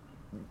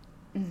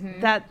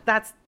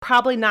 That's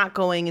probably not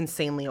going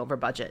insanely over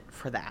budget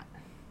for that.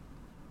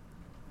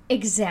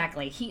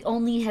 Exactly. He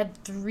only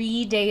had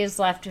 3 days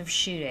left of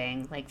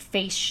shooting, like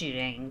face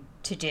shooting,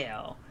 to do.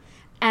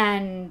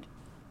 And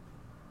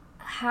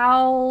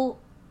how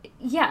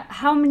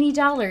many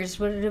dollars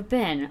would it have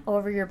been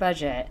over your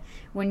budget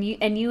when you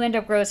end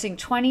up grossing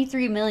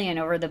 $23 million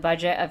over the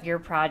budget of your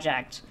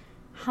project?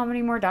 How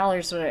many more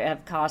dollars would it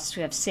have cost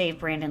to have saved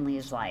Brandon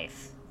Lee's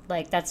life?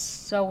 Like, that's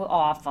so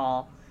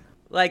awful.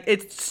 Like,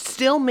 it's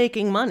still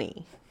making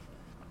money.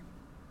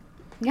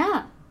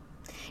 Yeah.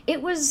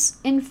 It was,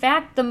 in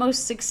fact, the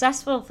most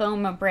successful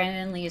film of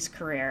Brandon Lee's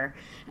career.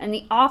 And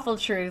the awful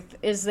truth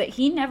is that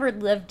he never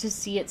lived to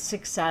see its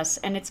success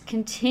and its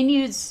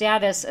continued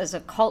status as a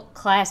cult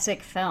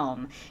classic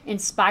film,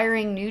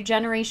 inspiring new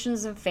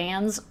generations of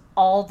fans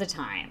all the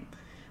time.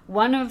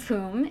 One of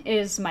whom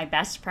is my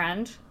best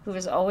friend, who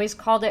has always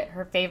called it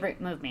her favorite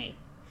movie.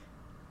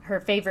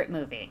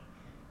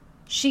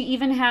 She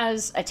even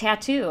has a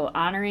tattoo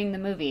honoring the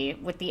movie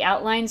with the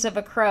outlines of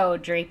a crow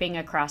draping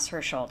across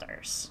her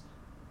shoulders.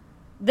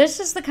 This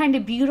is the kind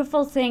of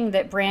beautiful thing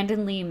that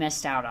Brandon Lee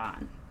missed out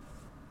on.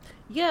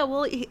 Yeah,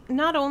 well,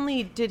 not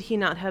only did he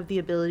not have the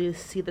ability to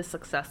see the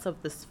success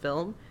of this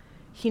film,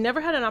 he never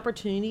had an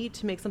opportunity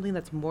to make something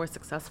that's more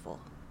successful.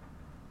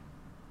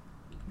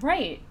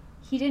 Right.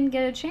 He didn't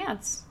get a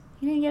chance.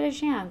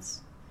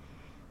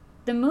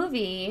 The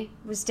movie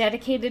was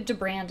dedicated to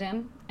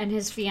Brandon and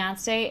his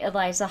fiancée,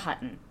 Eliza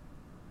Hutton.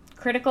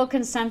 Critical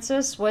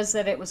consensus was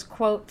that it was,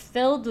 quote,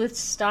 filled with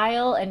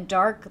style and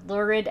dark,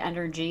 lurid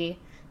energy.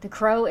 The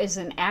Crow is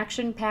an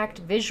action-packed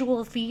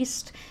visual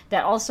feast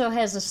that also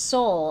has a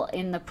soul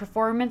in the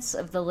performance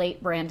of the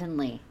late Brandon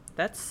Lee.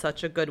 That's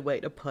such a good way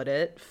to put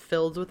it.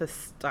 Filled with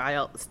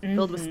style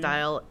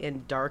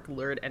and dark,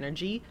 lurid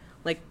energy.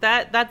 Like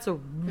that's a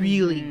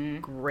really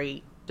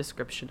great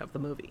description of the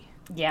movie.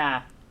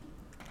 Yeah.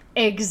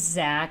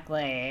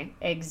 Exactly.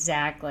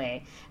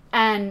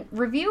 And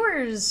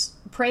reviewers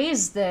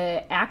praised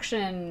the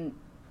action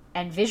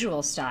and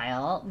visual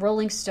style.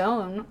 Rolling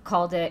Stone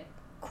called it,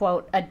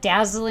 quote, a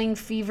dazzling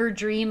fever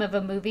dream of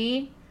a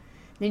movie.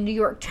 The New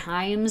York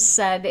Times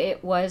said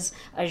it was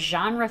a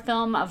genre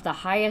film of the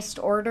highest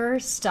order,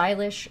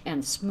 stylish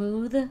and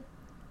smooth.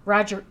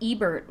 Roger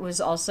Ebert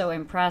was also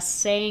impressed,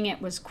 saying it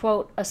was,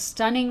 quote, a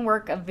stunning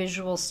work of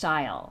visual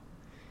style,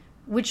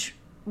 which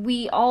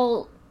we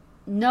all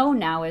know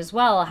now as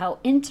well how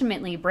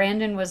intimately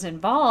Brandon was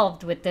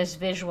involved with this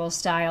visual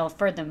style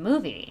for the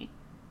movie.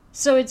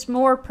 So it's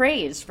more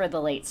praise for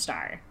the late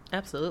star.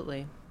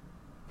 Absolutely.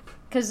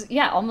 Because,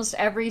 yeah, almost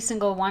every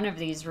single one of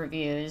these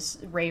reviews,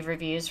 rave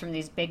reviews from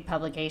these big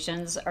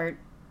publications, are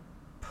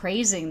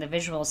praising the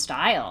visual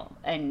style.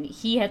 And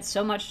he had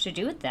so much to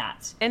do with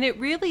that. And it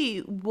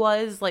really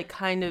was like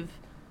kind of,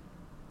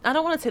 I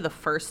don't want to say the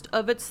first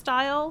of its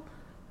style,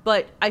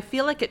 but I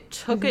feel like it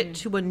took it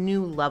to a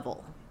new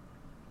level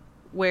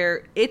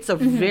where it's a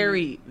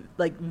very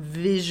like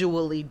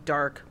visually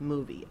dark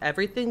movie.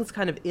 Everything's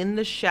kind of in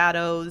the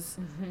shadows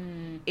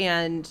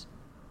and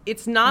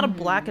it's not a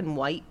black and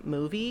white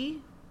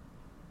movie,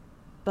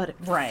 but it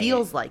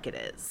feels like it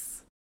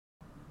is.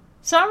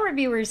 Some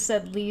reviewers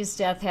said Lee's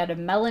death had a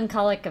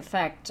melancholic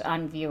effect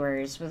on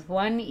viewers, with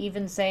one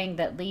even saying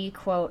that Lee,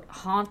 quote,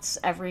 haunts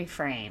every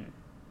frame.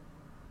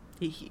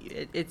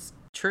 It's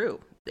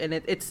true. And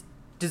it's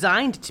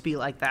designed to be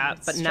like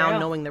that, but now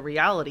knowing the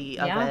reality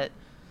of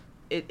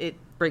it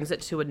brings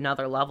it to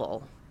another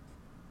level.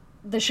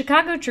 The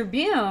Chicago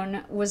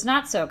Tribune was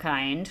not so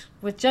kind,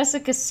 with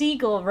Jessica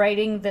Siegel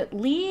writing that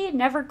Lee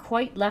never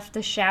quite left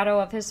the shadow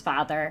of his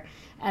father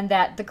and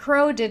that The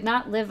Crow did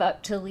not live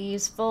up to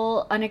Lee's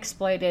full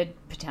unexploited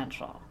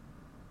potential.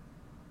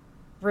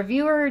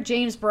 Reviewer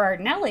James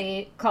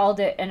Berardinelli called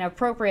it an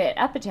appropriate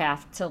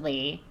epitaph to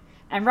Lee,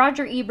 and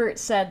Roger Ebert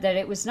said that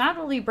it was not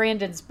only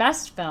Brandon's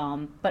best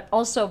film, but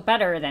also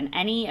better than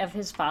any of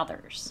his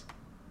father's.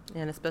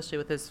 And especially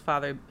with his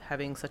father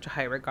having such a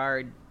high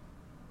regard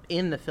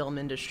in the film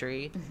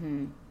industry,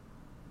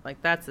 like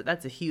that's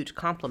a huge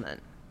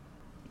compliment.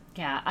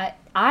 Yeah,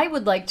 I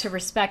would like to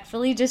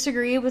respectfully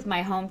disagree with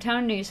my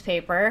hometown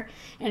newspaper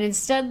and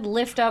instead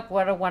lift up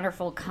what a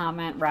wonderful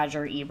comment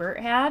Roger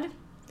Ebert had.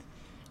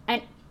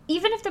 And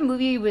even if the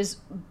movie was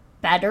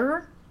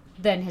better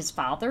than his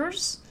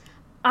father's,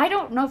 I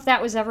don't know if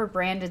that was ever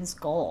Brandon's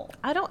goal.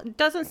 It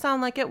doesn't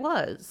sound like it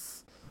was.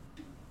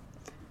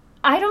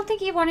 I don't think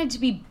he wanted to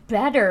be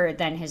better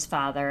than his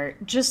father,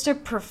 just a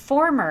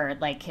performer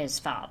like his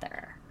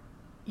father.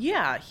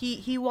 Yeah,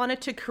 he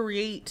wanted to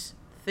create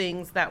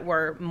things that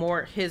were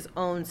more his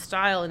own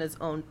style and his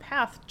own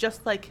path,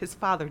 just like his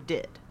father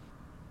did.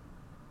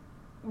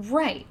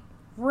 Right.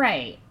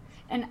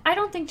 And I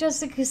don't think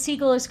Jessica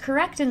Siegel is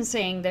correct in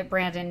saying that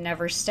Brandon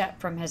never stepped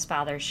from his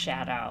father's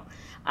shadow.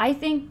 I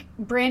think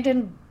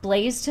Brandon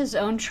blazed his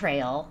own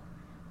trail,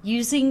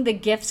 using the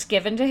gifts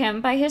given to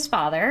him by his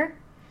father,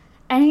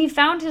 and he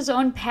found his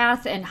own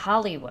path in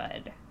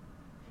Hollywood.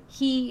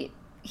 He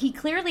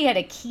clearly had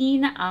a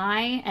keen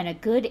eye and a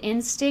good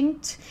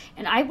instinct,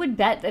 and I would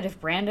bet that if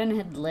Brandon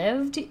had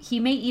lived, he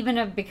may even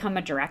have become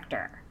a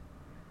director.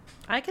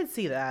 I could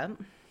see that.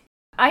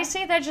 I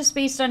say that just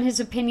based on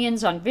his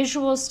opinions on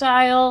visual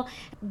style,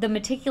 the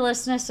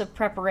meticulousness of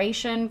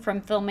preparation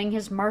from filming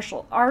his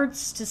martial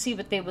arts to see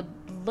what they would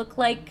look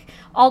like,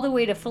 all the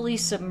way to fully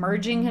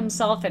submerging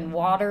himself in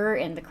water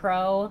in The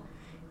Crow.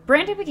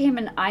 Brandon became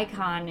an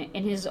icon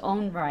in his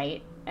own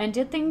right and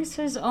did things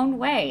his own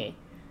way.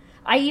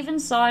 I even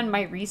saw in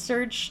my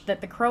research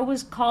that The Crow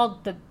was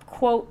called the,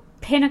 quote,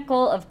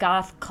 pinnacle of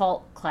goth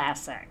cult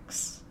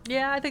classics.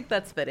 Yeah, I think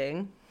that's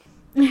fitting.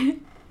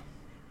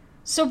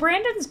 So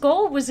Brandon's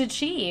goal was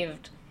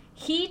achieved.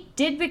 He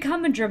did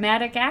become a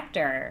dramatic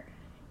actor.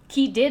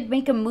 He did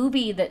make a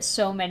movie that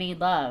so many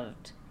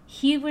loved.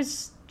 He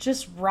was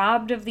just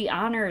robbed of the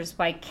honors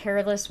by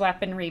careless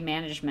weaponry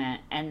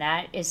management, and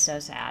that is so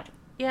sad.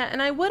 Yeah,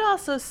 and I would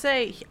also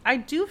say, I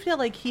do feel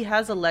like he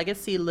has a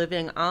legacy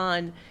living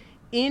on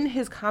in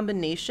his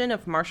combination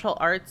of martial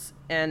arts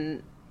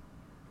and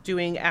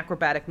doing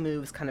acrobatic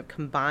moves kind of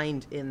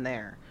combined in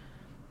there.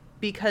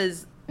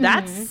 Because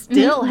that's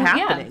still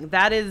happening. Yeah.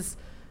 That is,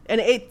 and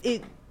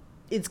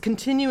it's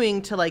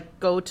continuing to like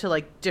go to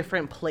like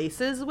different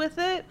places with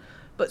it.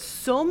 But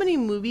so many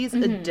movies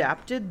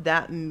adapted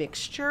that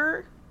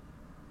mixture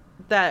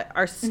that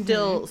are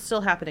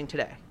still happening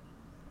today.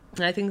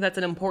 And I think that's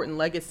an important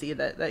legacy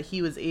that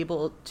he was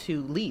able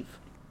to leave.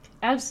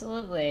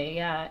 Absolutely,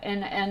 yeah.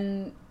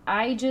 And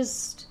I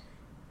just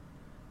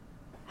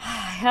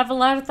have a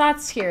lot of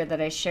thoughts here that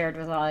I shared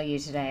with all of you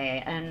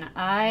today. And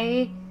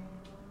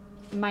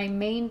my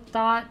main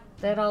thought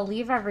that I'll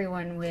leave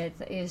everyone with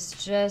is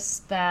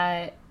just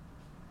that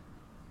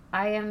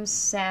I am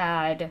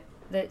sad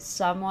that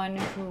someone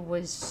who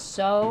was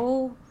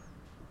so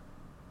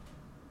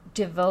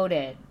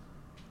devoted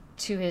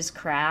to his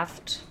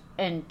craft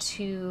and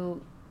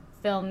to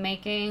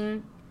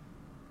filmmaking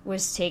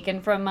was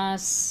taken from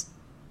us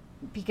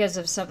because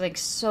of something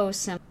so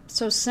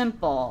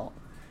simple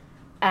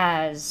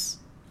as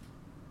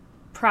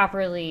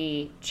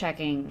properly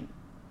checking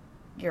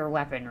your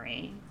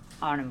weaponry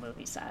on a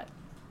movie set.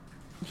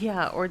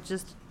 Yeah, or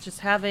just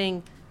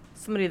having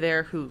somebody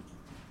there who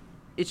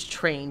it's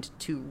trained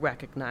to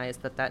recognize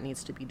that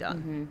needs to be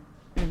done.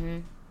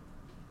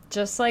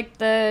 Just like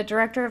the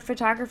director of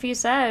photography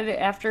said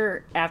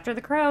after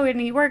The Crow,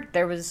 and he worked,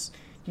 there was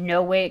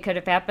no way it could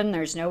have happened.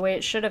 There's no way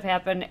it should have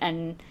happened.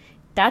 And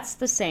that's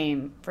the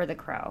same for The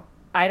Crow.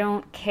 I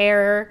don't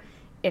care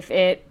if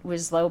it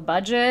was low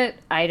budget.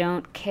 I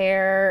don't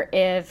care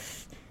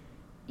if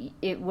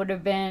it would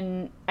have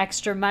been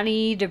extra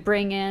money to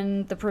bring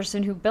in the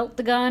person who built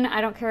the gun.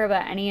 I don't care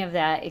about any of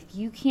that. If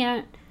you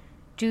can't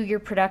do your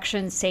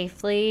production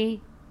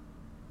safely,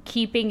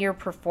 keeping your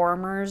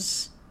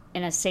performers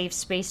in a safe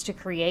space to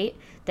create,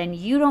 then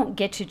you don't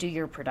get to do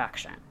your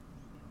production.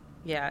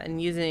 Yeah,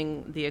 and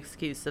using the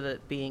excuse of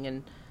it being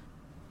in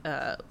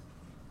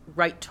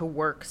right to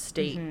work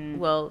state.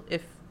 Well,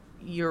 if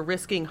you're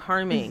risking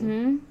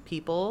harming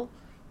people,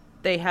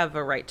 they have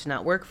a right to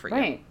not work for you.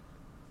 Right.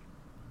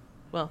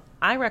 Well,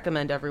 I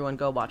recommend everyone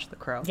go watch The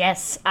Crow.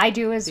 Yes, I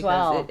do as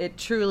well. It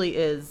truly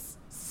is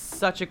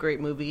such a great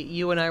movie.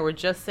 You and I were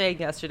just saying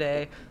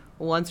yesterday,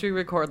 once we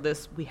record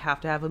this, we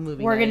have to have a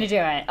movie We're night. going to do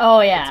it.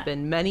 Oh, yeah. It's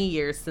been many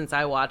years since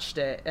I watched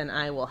it, and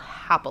I will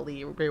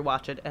happily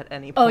rewatch it at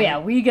any point. Oh, yeah.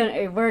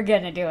 We're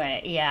going to do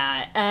it.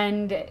 Yeah.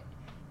 And,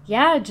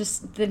 yeah,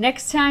 just the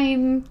next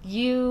time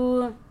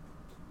you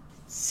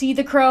see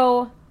The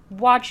Crow,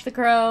 watch The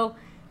Crow,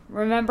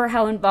 remember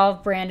how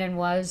involved Brandon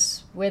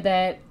was with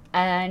it,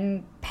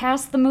 and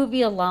pass the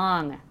movie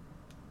along.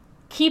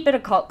 Keep it a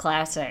cult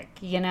classic,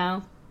 you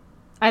know?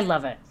 I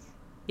love it.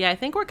 Yeah, I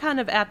think we're kind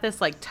of at this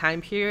like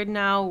time period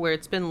now where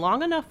it's been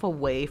long enough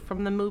away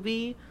from the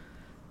movie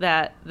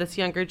that this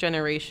younger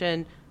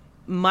generation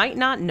might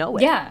not know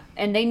it. Yeah,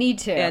 and they need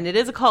to. And it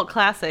is a cult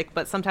classic,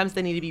 but sometimes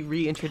they need to be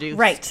reintroduced.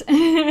 Right.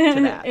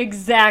 To that.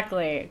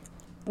 Exactly.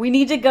 We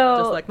need to go.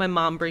 Just like my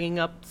mom bringing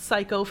up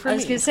Psycho for me. I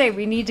was going to say,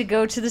 we need to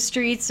go to the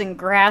streets and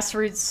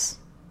grassroots,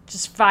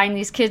 just find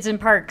these kids in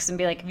parks and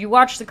be like, have you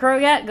watched The Crow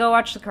yet? Go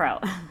watch The Crow.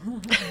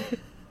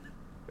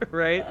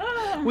 Right?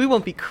 We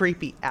won't be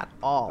creepy at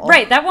all.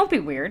 Right, that won't be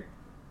weird.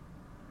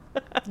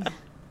 All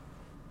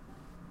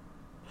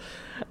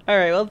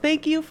right, well,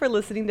 thank you for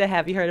listening to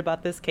Have You Heard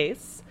About This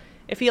Case?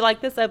 If you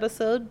like this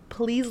episode,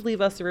 please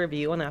leave us a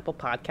review on Apple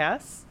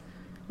Podcasts.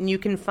 And you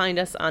can find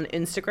us on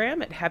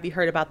Instagram at Have You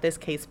Heard About This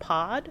Case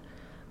Pod,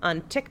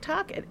 on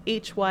TikTok at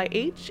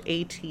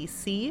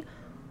HYHATC,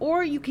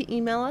 or you can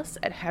email us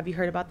at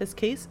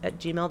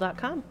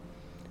haveyouheardaboutThisCase@gmail.com.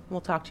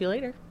 We'll talk to you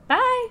later.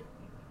 Bye.